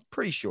 I'm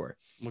pretty sure.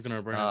 I'm looking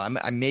at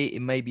it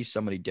it may be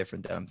somebody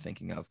different that I'm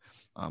thinking of.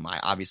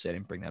 I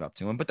didn't bring that up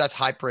to him, but that's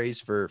high praise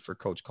for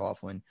Coach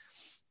Coughlin.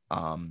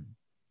 And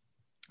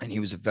he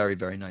was a very,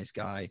 very nice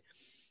guy.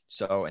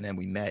 So, and then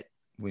we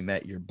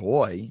met your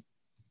boy,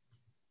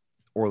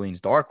 Orleans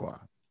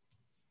Darkwa,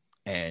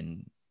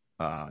 and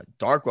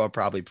Darkwa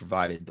probably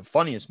provided the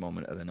funniest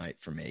moment of the night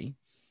for me.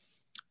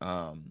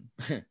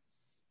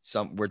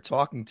 We're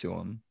talking to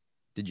him.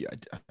 Did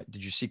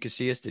you see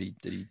Casillas? Did he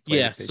play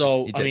Yeah, with Patriots?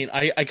 so He I did. mean,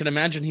 I can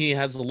imagine he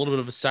has a little bit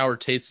of a sour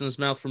taste in his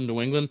mouth from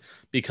New England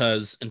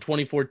because in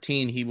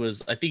 2014 he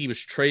was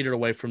traded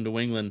away from New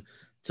England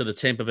to the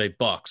Tampa Bay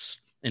Bucks.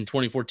 In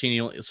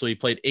 2014, he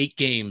played 8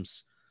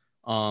 games.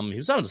 He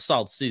was having a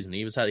solid season.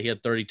 He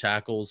had 30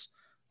 tackles.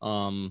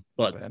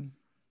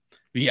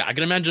 But yeah, I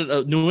can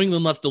imagine New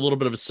England left a little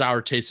bit of a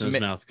sour taste in his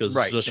mouth because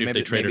especially if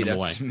they traded him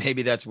away.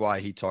 Maybe that's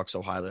why he talks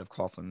so highly of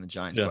Coughlin and the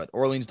Giants. Yeah. But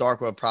Orleans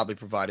Darkwa probably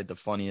provided the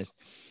funniest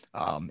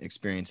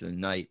experience of the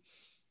night.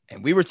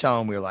 And we were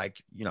telling him, we were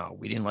like,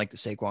 we didn't like the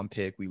Saquon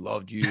pick. We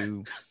loved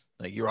you.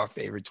 Like, you're our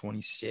favorite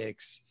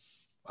 26.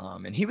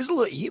 And he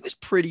was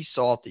pretty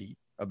salty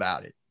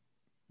about it,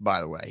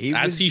 by the way.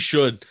 He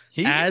should.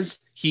 As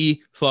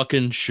he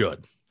fucking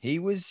should. He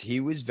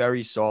was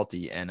very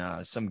salty, and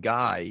some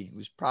guy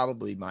who's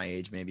probably my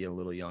age, maybe a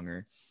little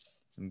younger,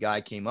 some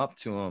guy came up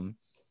to him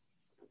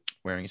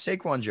wearing a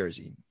Saquon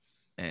jersey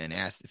and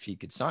asked if he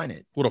could sign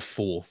it. What a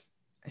fool.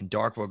 And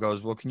Darkwa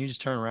goes, "Well, can you just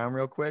turn around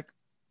real quick?"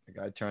 The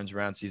guy turns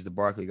around, sees the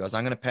Barkley, goes,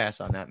 "I'm going to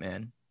pass on that,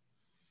 man."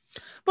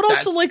 But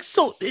also,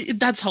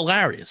 that's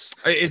hilarious.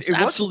 It's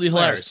absolutely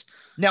hilarious.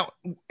 Now,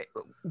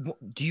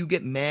 do you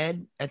get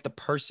mad at the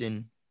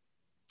person?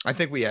 I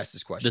think we asked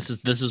this question.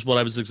 This is what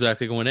I was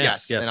exactly going to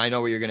ask. Yes, and I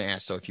know what you're going to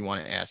ask. So if you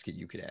want to ask it,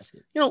 you could ask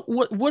it.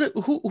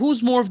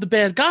 Who's more of the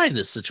bad guy in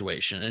this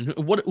situation, and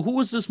who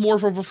is this more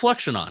of a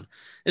reflection on?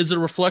 Is it a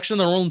reflection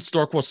that Orleans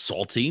Stark was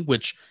salty,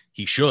 which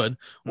he should,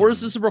 or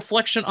is this a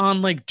reflection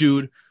on like,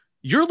 dude,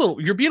 you're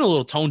being a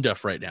little tone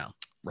deaf right now.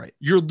 Right.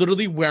 You're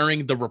literally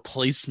wearing the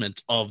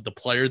replacement of the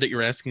player that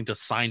you're asking to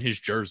sign his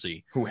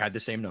jersey, who had the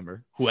same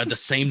number,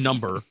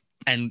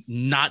 and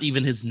not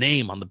even his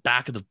name on the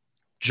back of the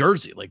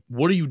jersey. Like,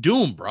 what are you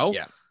doing, bro?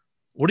 Yeah.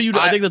 What are you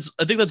doing? I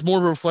think that's more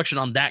of a reflection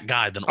on that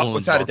guy than Orleans.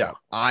 Without a doubt.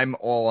 I'm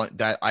all on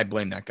that. I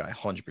blame that guy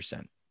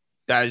 100%.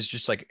 That is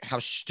just like, how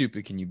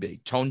stupid can you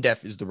be? Tone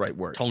deaf is the right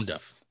word. Tone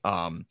deaf.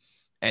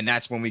 And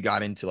that's when we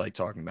got into like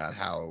talking about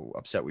how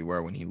upset we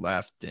were when he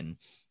left, and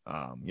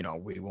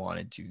we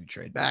wanted to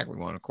trade back. We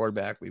wanted a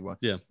quarterback. We were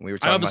talking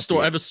I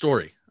have a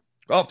story.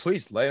 Oh,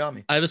 please lay it on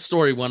me. I have a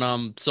story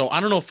when so I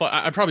don't know if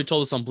I probably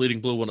told this on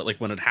Bleeding Blue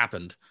when it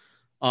happened.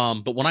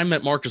 But when I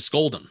met Marcus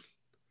Golden,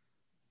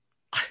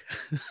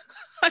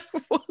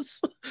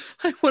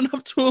 I went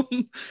up to him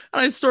and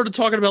I started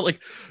talking about like,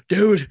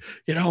 dude,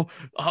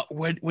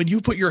 when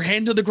you put your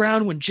hand to the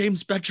ground, when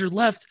James Betcher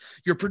left,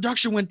 your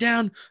production went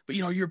down, but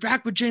you're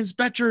back with James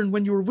Betcher. And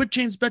when you were with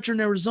James Betcher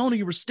in Arizona,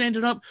 you were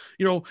standing up,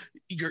 your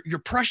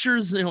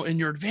pressures, and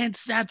your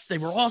advanced stats, they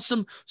were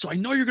awesome. So I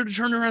know you're going to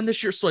turn around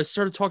this year. So I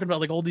started talking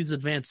about like all these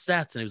advanced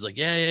stats, and he was like,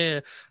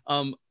 yeah.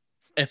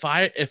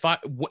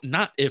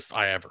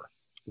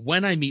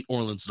 When I meet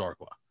Orleans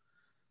Darkwa,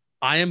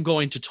 I'm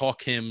going to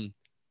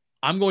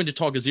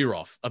talk his ear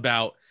off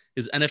about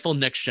his NFL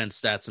Next Gen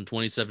stats in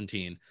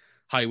 2017,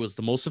 how he was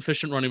the most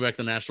efficient running back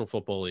in the National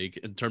Football League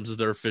in terms of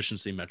their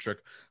efficiency metric.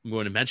 I'm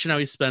going to mention how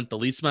he spent the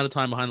least amount of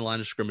time behind the line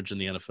of scrimmage in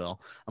the NFL.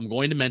 I'm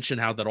going to mention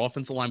how that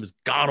offensive line was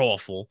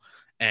god-awful,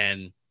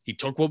 and he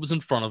took what was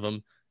in front of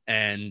him,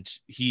 and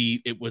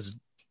it was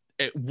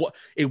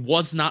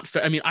not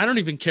fair. I mean, I don't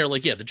even care.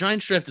 Like, yeah, the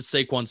Giants drafted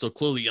Saquon, so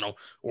clearly,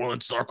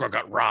 Orleans Darkwa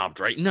got robbed,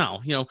 right?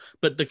 No,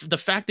 but the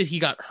fact that he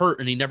got hurt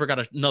and he never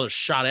got another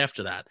shot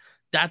after that,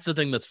 that's the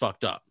thing that's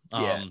fucked up.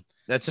 Yeah,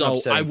 that's an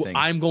upsetting thing.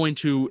 I'm going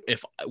to,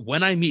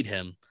 when I meet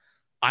him,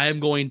 I am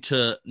going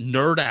to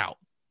nerd out,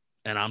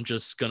 and I'm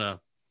just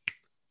gonna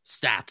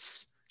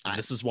stats, And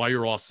this is why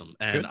you're awesome.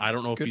 And Good- I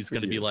don't know if good he's for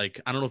going to be you.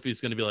 like, I don't know if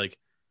he's going to be like,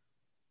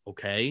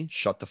 okay,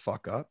 Shut the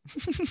fuck up.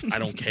 I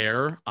don't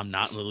care. I'm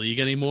not in the league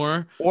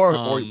anymore.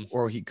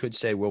 Or he could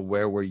say, well,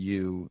 where were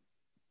you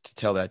to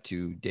tell that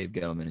to Dave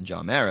Gettleman and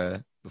John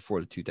Mara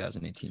before the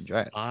 2018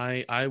 draft?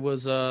 I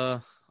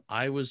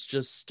was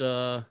just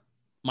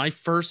my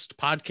first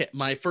podcast,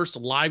 my first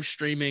live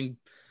streaming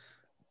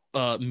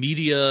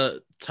media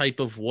type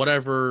of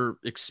whatever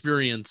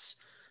experience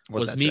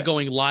Was was that me draft?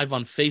 going live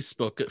on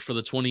Facebook for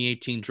the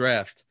 2018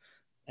 draft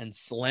and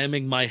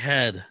slamming my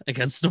head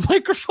against the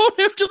microphone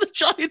after the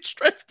Giants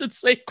drafted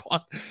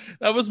Saquon.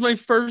 That was my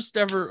first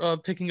ever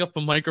picking up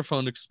a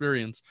microphone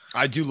experience.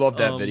 I do love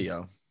that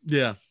video.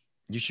 Yeah.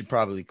 You should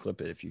probably clip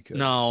it if you could.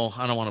 No,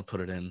 I don't want to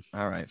put it in.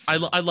 All right. I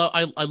fine.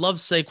 love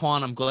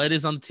Saquon. I'm glad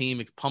he's on the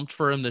team. Pumped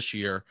for him this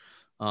year.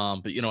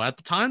 But you know, at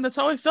the time, that's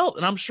how I felt,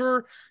 and I'm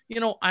sure you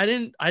know I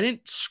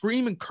didn't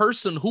scream and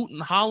curse and hoot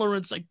and holler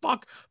and say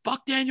Buck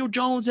Daniel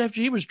Jones after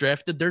he was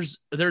drafted.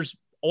 There's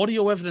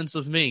audio evidence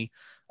of me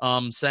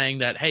saying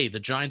that hey,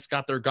 the Giants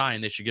got their guy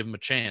and they should give him a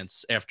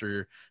chance.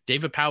 After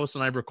David Powis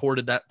and I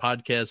recorded that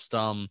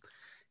podcast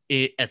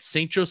at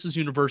St. Joseph's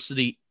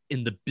University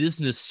in the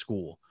business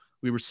school.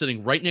 We were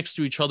sitting right next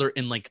to each other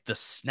in like the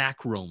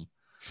snack room.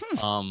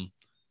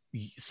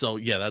 So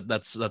yeah,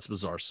 that's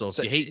bizarre. So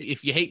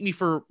if you hate me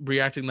for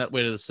reacting that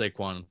way to the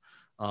Saquon,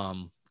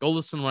 go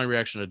listen to my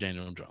reaction to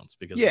Daniel Jones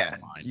because it's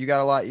fine. You got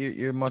a lot.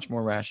 You're much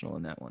more rational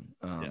in that one.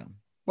 Yeah.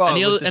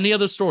 Well, any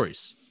other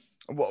stories?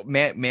 Well,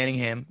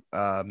 Manningham.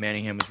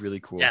 Manningham was really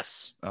cool.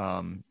 Yes.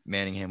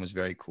 Manningham was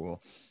very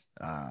cool.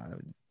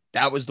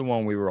 That was the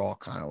one we were all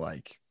kind of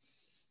like,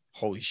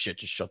 holy shit,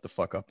 just shut the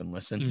fuck up and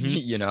listen.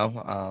 Mhm. You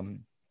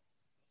know.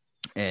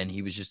 And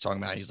he was just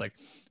talking about, he's like,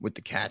 with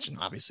the catch, and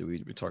obviously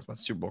we talked about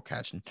the Super Bowl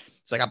catch, and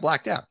it's like, I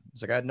blacked out.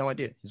 He's like, I had no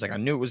idea. He's like, I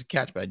knew it was a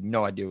catch, but I had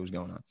no idea what was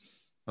going on.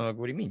 I'm like,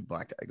 what do you mean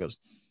blacked out? He goes,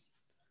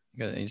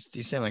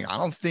 he's saying like, I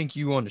don't think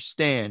you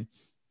understand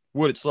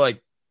what it's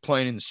like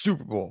playing in the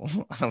Super Bowl.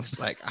 I was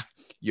like,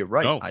 you're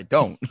right. No. I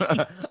don't.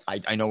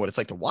 I know what it's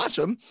like to watch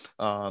him.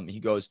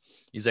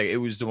 He's like,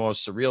 it was the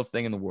most surreal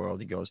thing in the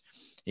world. He goes,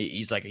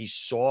 he's like, he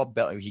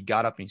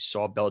got up and he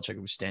saw Belichick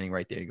who was standing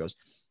right there. He goes,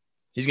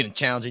 he's going to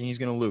challenge and he's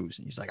going to lose.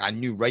 And he's like, I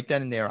knew right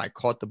then and there, I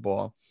caught the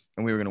ball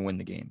and we were going to win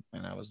the game.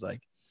 And I was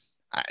like,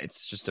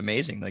 it's just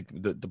amazing. Like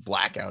the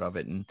blackout of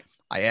it. And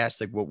I asked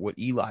like what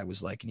Eli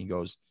was like. And he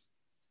goes,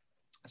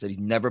 I said, he's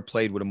never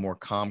played with a more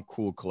calm,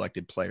 cool,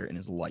 collected player in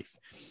his life.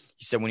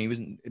 He said, when he was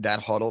in that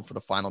huddle for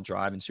the final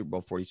drive in Super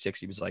Bowl 46,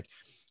 he was like,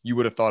 you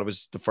would have thought it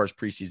was the first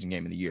preseason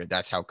game of the year.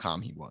 That's how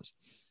calm he was.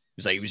 He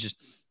was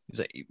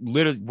like, he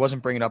literally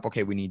wasn't bringing up,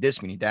 okay, we need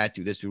this, we need that,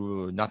 do this,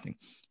 do nothing.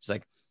 He's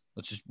like,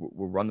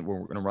 we're going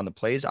to run the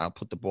plays. I'll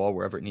put the ball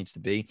wherever it needs to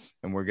be,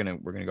 and we're going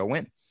to go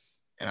win.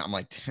 And I'm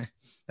like,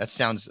 that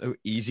sounds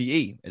easy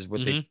E is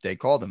what they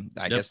called him.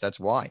 I guess that's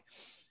why.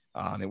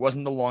 It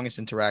wasn't the longest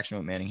interaction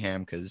with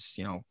Manningham because,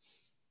 you know,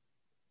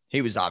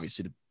 he was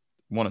obviously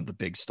one of the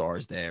big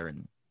stars there,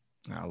 and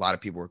a lot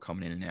of people were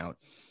coming in and out.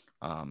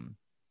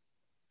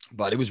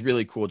 But it was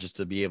really cool just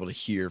to be able to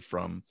hear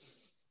from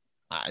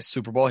a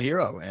Super Bowl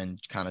hero and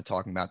kind of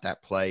talking about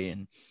that play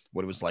and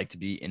what it was like to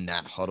be in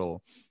that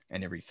huddle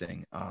and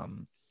everything.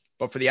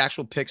 But for the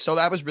actual pick, so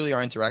that was really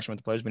our interaction with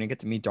the players. We didn't get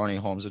to meet Darnay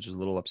Holmes, which was a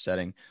little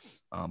upsetting.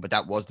 But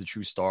that was the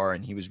true star,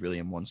 and he was really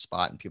in one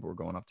spot, and people were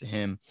going up to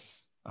him.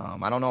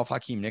 I don't know if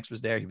Hakeem Nicks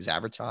was there. He was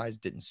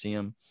advertised, didn't see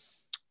him.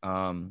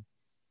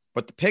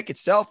 But the pick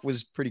itself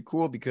was pretty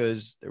cool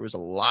because there was a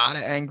lot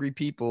of angry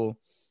people.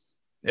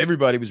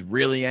 Everybody was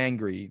really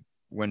angry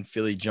when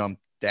Philly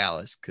jumped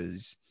Dallas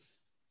because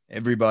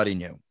everybody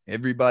knew.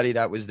 Everybody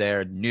that was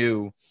there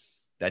knew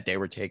that they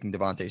were taking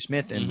Devontae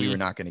Smith and we were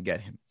not going to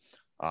get him.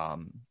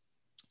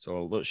 So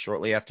a little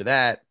shortly after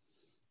that,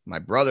 my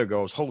brother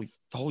goes, holy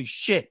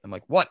shit. I'm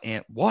like, what,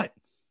 Aunt? What?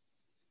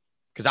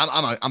 Because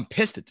I'm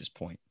pissed at this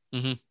point.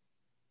 Mm-hmm.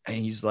 And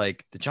he's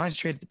like, the Giants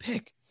traded the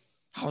pick.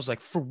 I was like,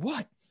 for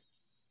what?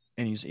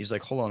 And he's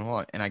like, hold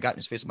on. And I got in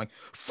his face. I'm like,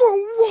 for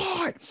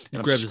what?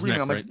 And I'm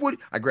screaming. I'm like, what?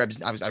 I grabbed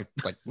his, I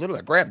grabbed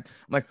him. I'm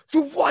like,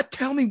 for what?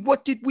 Tell me,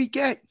 what did we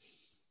get?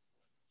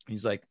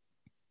 He's like,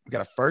 we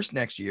got a first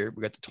next year.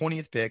 We got the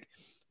 20th pick.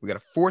 We got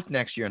a fourth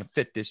next year and a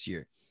fifth this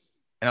year.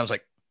 And I was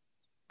like,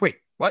 wait,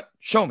 what?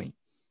 Show me.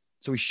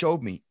 So he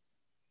showed me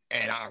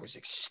and I was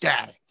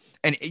ecstatic.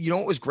 And you know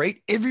what was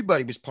great?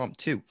 Everybody was pumped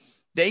too.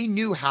 They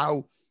knew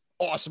how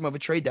awesome of a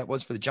trade that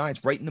was for the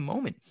Giants right in the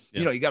moment. Yeah.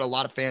 You know, you got a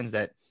lot of fans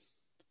that,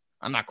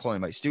 I'm not calling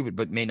anybody stupid,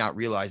 but may not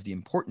realize the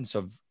importance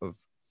of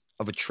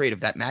a trade of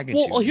that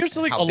magnitude. Well, here's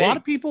the thing. A lot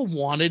of people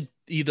wanted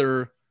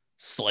either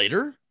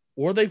Slater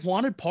or they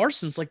wanted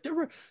Parsons. Like there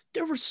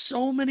were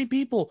so many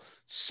people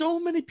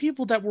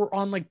that were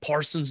on like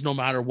Parsons no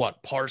matter what.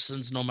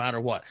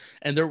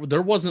 And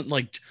there wasn't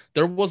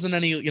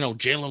any, you know,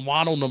 Jalen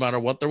Waddle no matter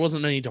what. There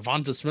wasn't any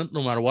Devonta Smith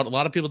no matter what. A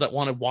lot of people that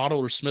wanted Waddle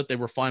or Smith, they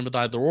were fine with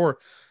either or.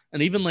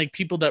 And even like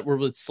people that were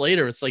with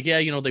Slater, it's like, yeah,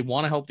 you know, they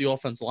want to help the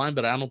offensive line,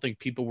 but I don't think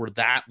people were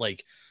that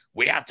like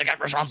we have to get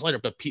Rashawn Slater.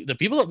 But the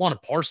people that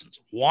wanted Parsons,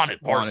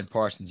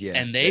 yeah.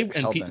 And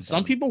some hell-bent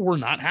on it. people were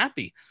not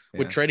happy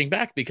with Yeah. trading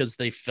back because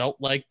they felt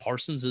like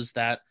Parsons is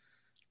that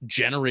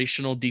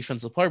generational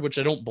defensive player, which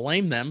I don't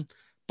blame them.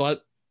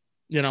 But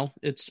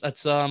it's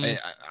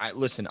I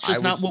listen. it's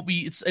just not what we.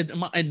 It's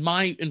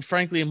and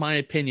frankly, in my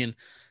opinion,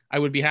 I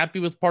would be happy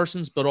with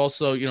Parsons, but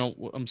also,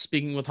 I'm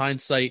speaking with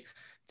hindsight.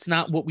 It's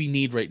not what we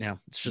need right now.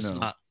 It's just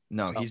not.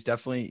 No, So. he's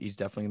definitely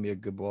gonna be a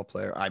good ball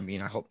player. I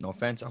mean, I hope. No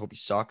offense, I hope he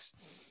sucks.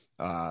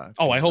 I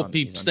hope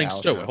he stinks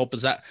too. I hope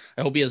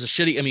he has a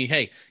shitty. I mean,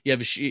 hey, he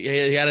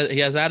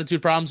has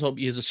attitude problems. Hope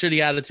he has a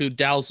shitty attitude.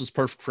 Dallas is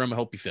perfect for him. I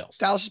hope he fails.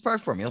 Dallas is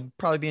perfect for him. He'll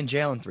probably be in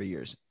jail in 3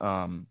 years.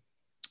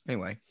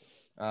 Anyway,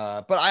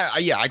 but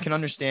I can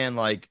understand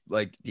like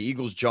the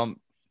Eagles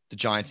jump the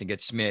Giants and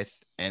get Smith,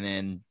 and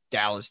then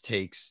Dallas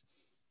takes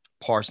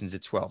Parsons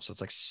at 12. So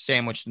it's like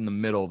sandwiched in the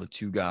middle of the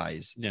two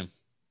guys. Yeah.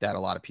 That a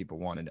lot of people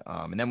wanted.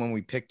 And then when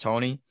we picked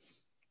Tony,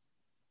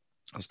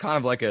 it was kind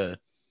of like a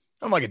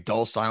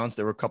dull silence.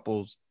 There were a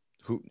couple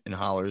hoot and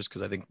hollers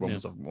because I think one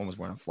was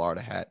wearing a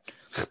Florida hat.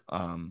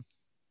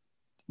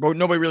 But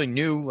nobody really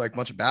knew like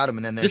much about him.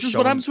 And then this is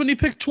what happens when you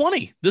pick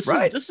 20. This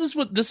is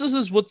what is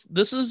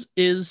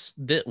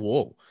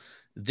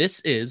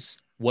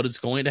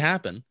going to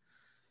happen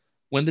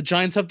when the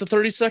Giants have the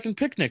 32nd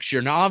pick next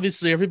year. Now,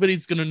 obviously,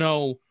 everybody's going to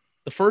know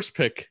the first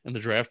pick in the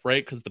draft,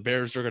 right? Because the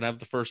Bears are going to have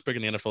the first pick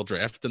in the NFL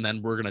draft, and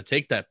then we're going to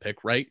take that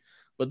pick, right?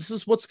 But this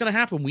is what's going to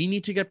happen. We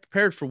need to get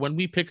prepared for when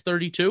we pick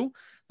 32,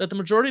 that the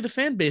majority of the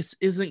fan base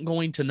isn't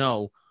going to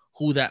know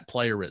who that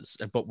player is,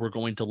 but we're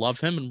going to love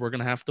him, and we're going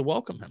to have to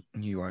welcome him.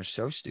 You are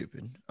so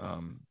stupid. But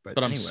I'm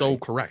anyway, so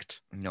correct.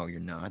 No, you're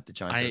not. The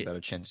Giants have a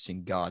better chance of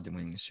seeing God than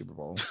winning the Super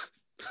Bowl.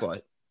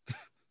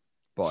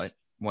 but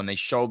when they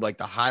showed like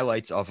the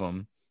highlights of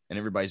him and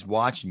everybody's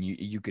watching,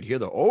 you could hear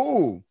the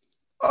ooh,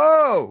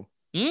 yeah.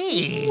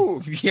 Ooh.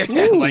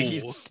 Like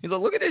he's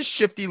like, look at this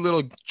shifty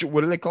little,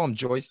 what do they call him?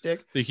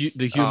 Joystick? The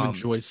human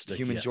joystick.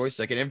 Human yes.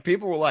 joystick. And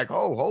people were like,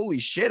 oh, holy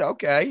shit.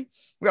 Okay.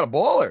 We got a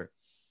baller.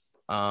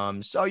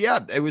 So yeah,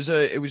 it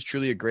was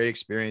truly a great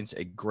experience,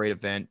 a great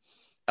event.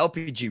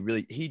 LPG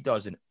really, he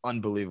does an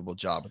unbelievable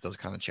job with those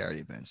kind of charity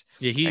events.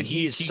 Yeah, he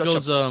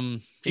goes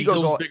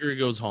bigger, he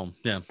goes home.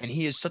 Yeah. And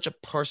he is such a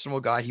personal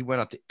guy. He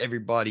went up to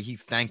everybody. He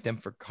thanked them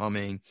for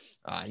coming.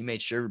 He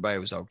made sure everybody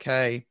was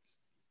okay,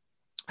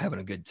 having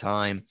a good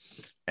time.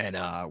 And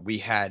we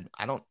had,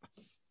 I don't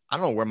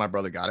know where my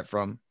brother got it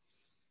from,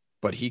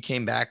 but he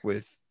came back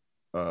with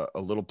a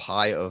little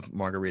pie of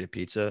margarita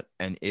pizza,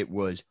 and it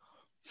was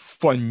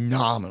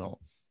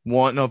phenomenal.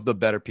 One of the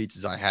better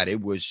pizzas I had.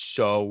 It was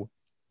so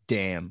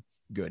damn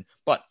good.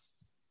 But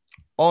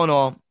all in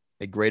all,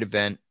 a great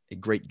event, a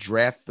great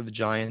draft for the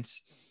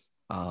Giants,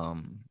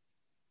 and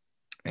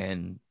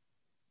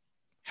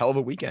hell of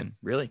a weekend,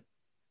 really.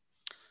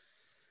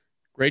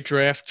 Great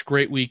draft,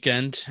 great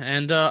weekend,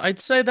 and I'd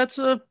say that's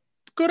a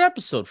good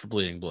episode for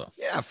Bleeding Blue.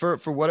 Yeah, for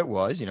what it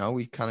was,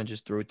 we kind of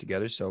just threw it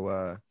together.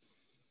 So,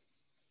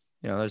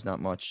 there's not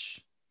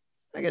much,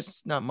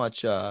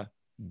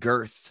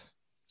 girth,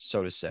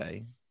 so to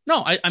say.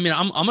 No, I mean,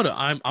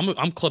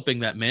 I'm clipping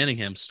that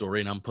Manningham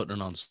story and I'm putting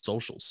it on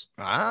socials.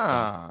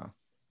 Uh-oh.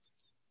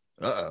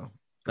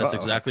 That's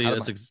exactly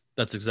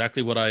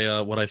what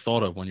I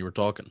thought of when you were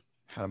talking.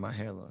 How did my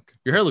hair look?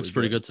 Your hair looks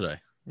pretty good today.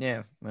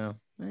 Yeah, well,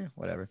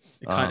 whatever.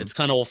 It's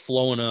kind of all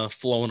flowing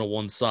to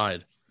one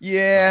side.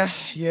 Yeah,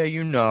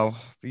 you know.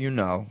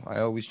 I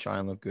always try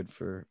and look good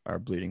for our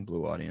Bleeding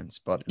Blue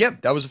audience. But yeah,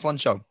 that was a fun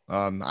show.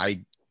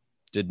 I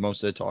did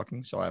most of the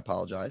talking, so I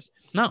apologize.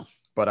 No.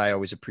 But I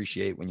always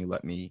appreciate when you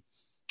let me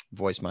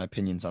voice my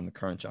opinions on the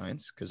current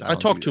Giants, because I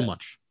talk too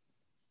much.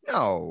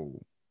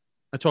 No.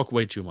 I talk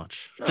way too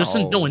much. No. Just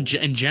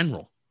in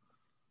general.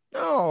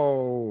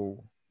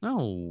 No.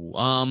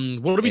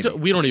 What are we doing?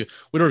 We don't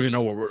even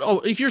know what we're. Oh,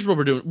 here's what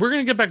we're doing. We're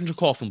gonna get back into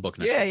Coffin Book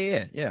next.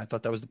 Yeah. I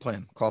thought that was the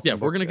plan. Coffin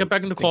Book. We're gonna get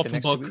back into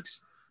Coffin Book. 2 weeks?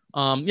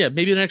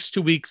 Maybe the next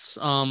 2 weeks.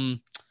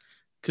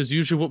 Because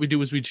usually what we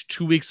do is we do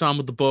 2 weeks on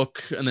with the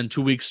book, and then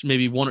 2 weeks,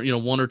 maybe 1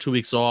 or 2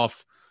 weeks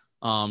off.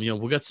 I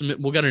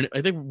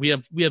think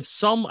we have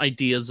some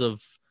ideas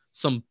of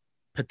some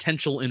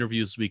potential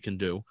interviews we can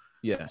do.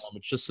 Yeah.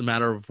 It's just a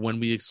matter of when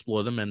we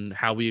explore them and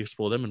how we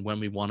explore them and when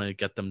we want to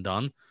get them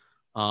done.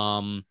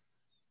 All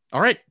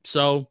right.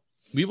 So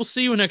we will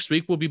see you next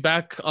week. We'll be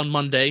back on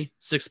Monday,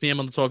 6 p.m.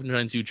 on the Talking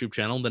Giants YouTube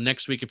channel. The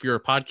next week, if you're a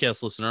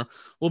podcast listener,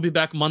 we'll be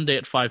back Monday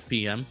at 5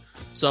 p.m.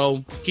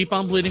 So keep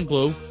on bleeding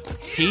blue.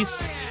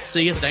 Peace.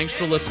 See you. Thanks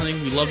for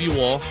listening. We love you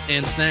all.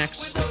 And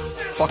snacks.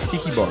 Fuck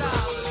Tiki Bar.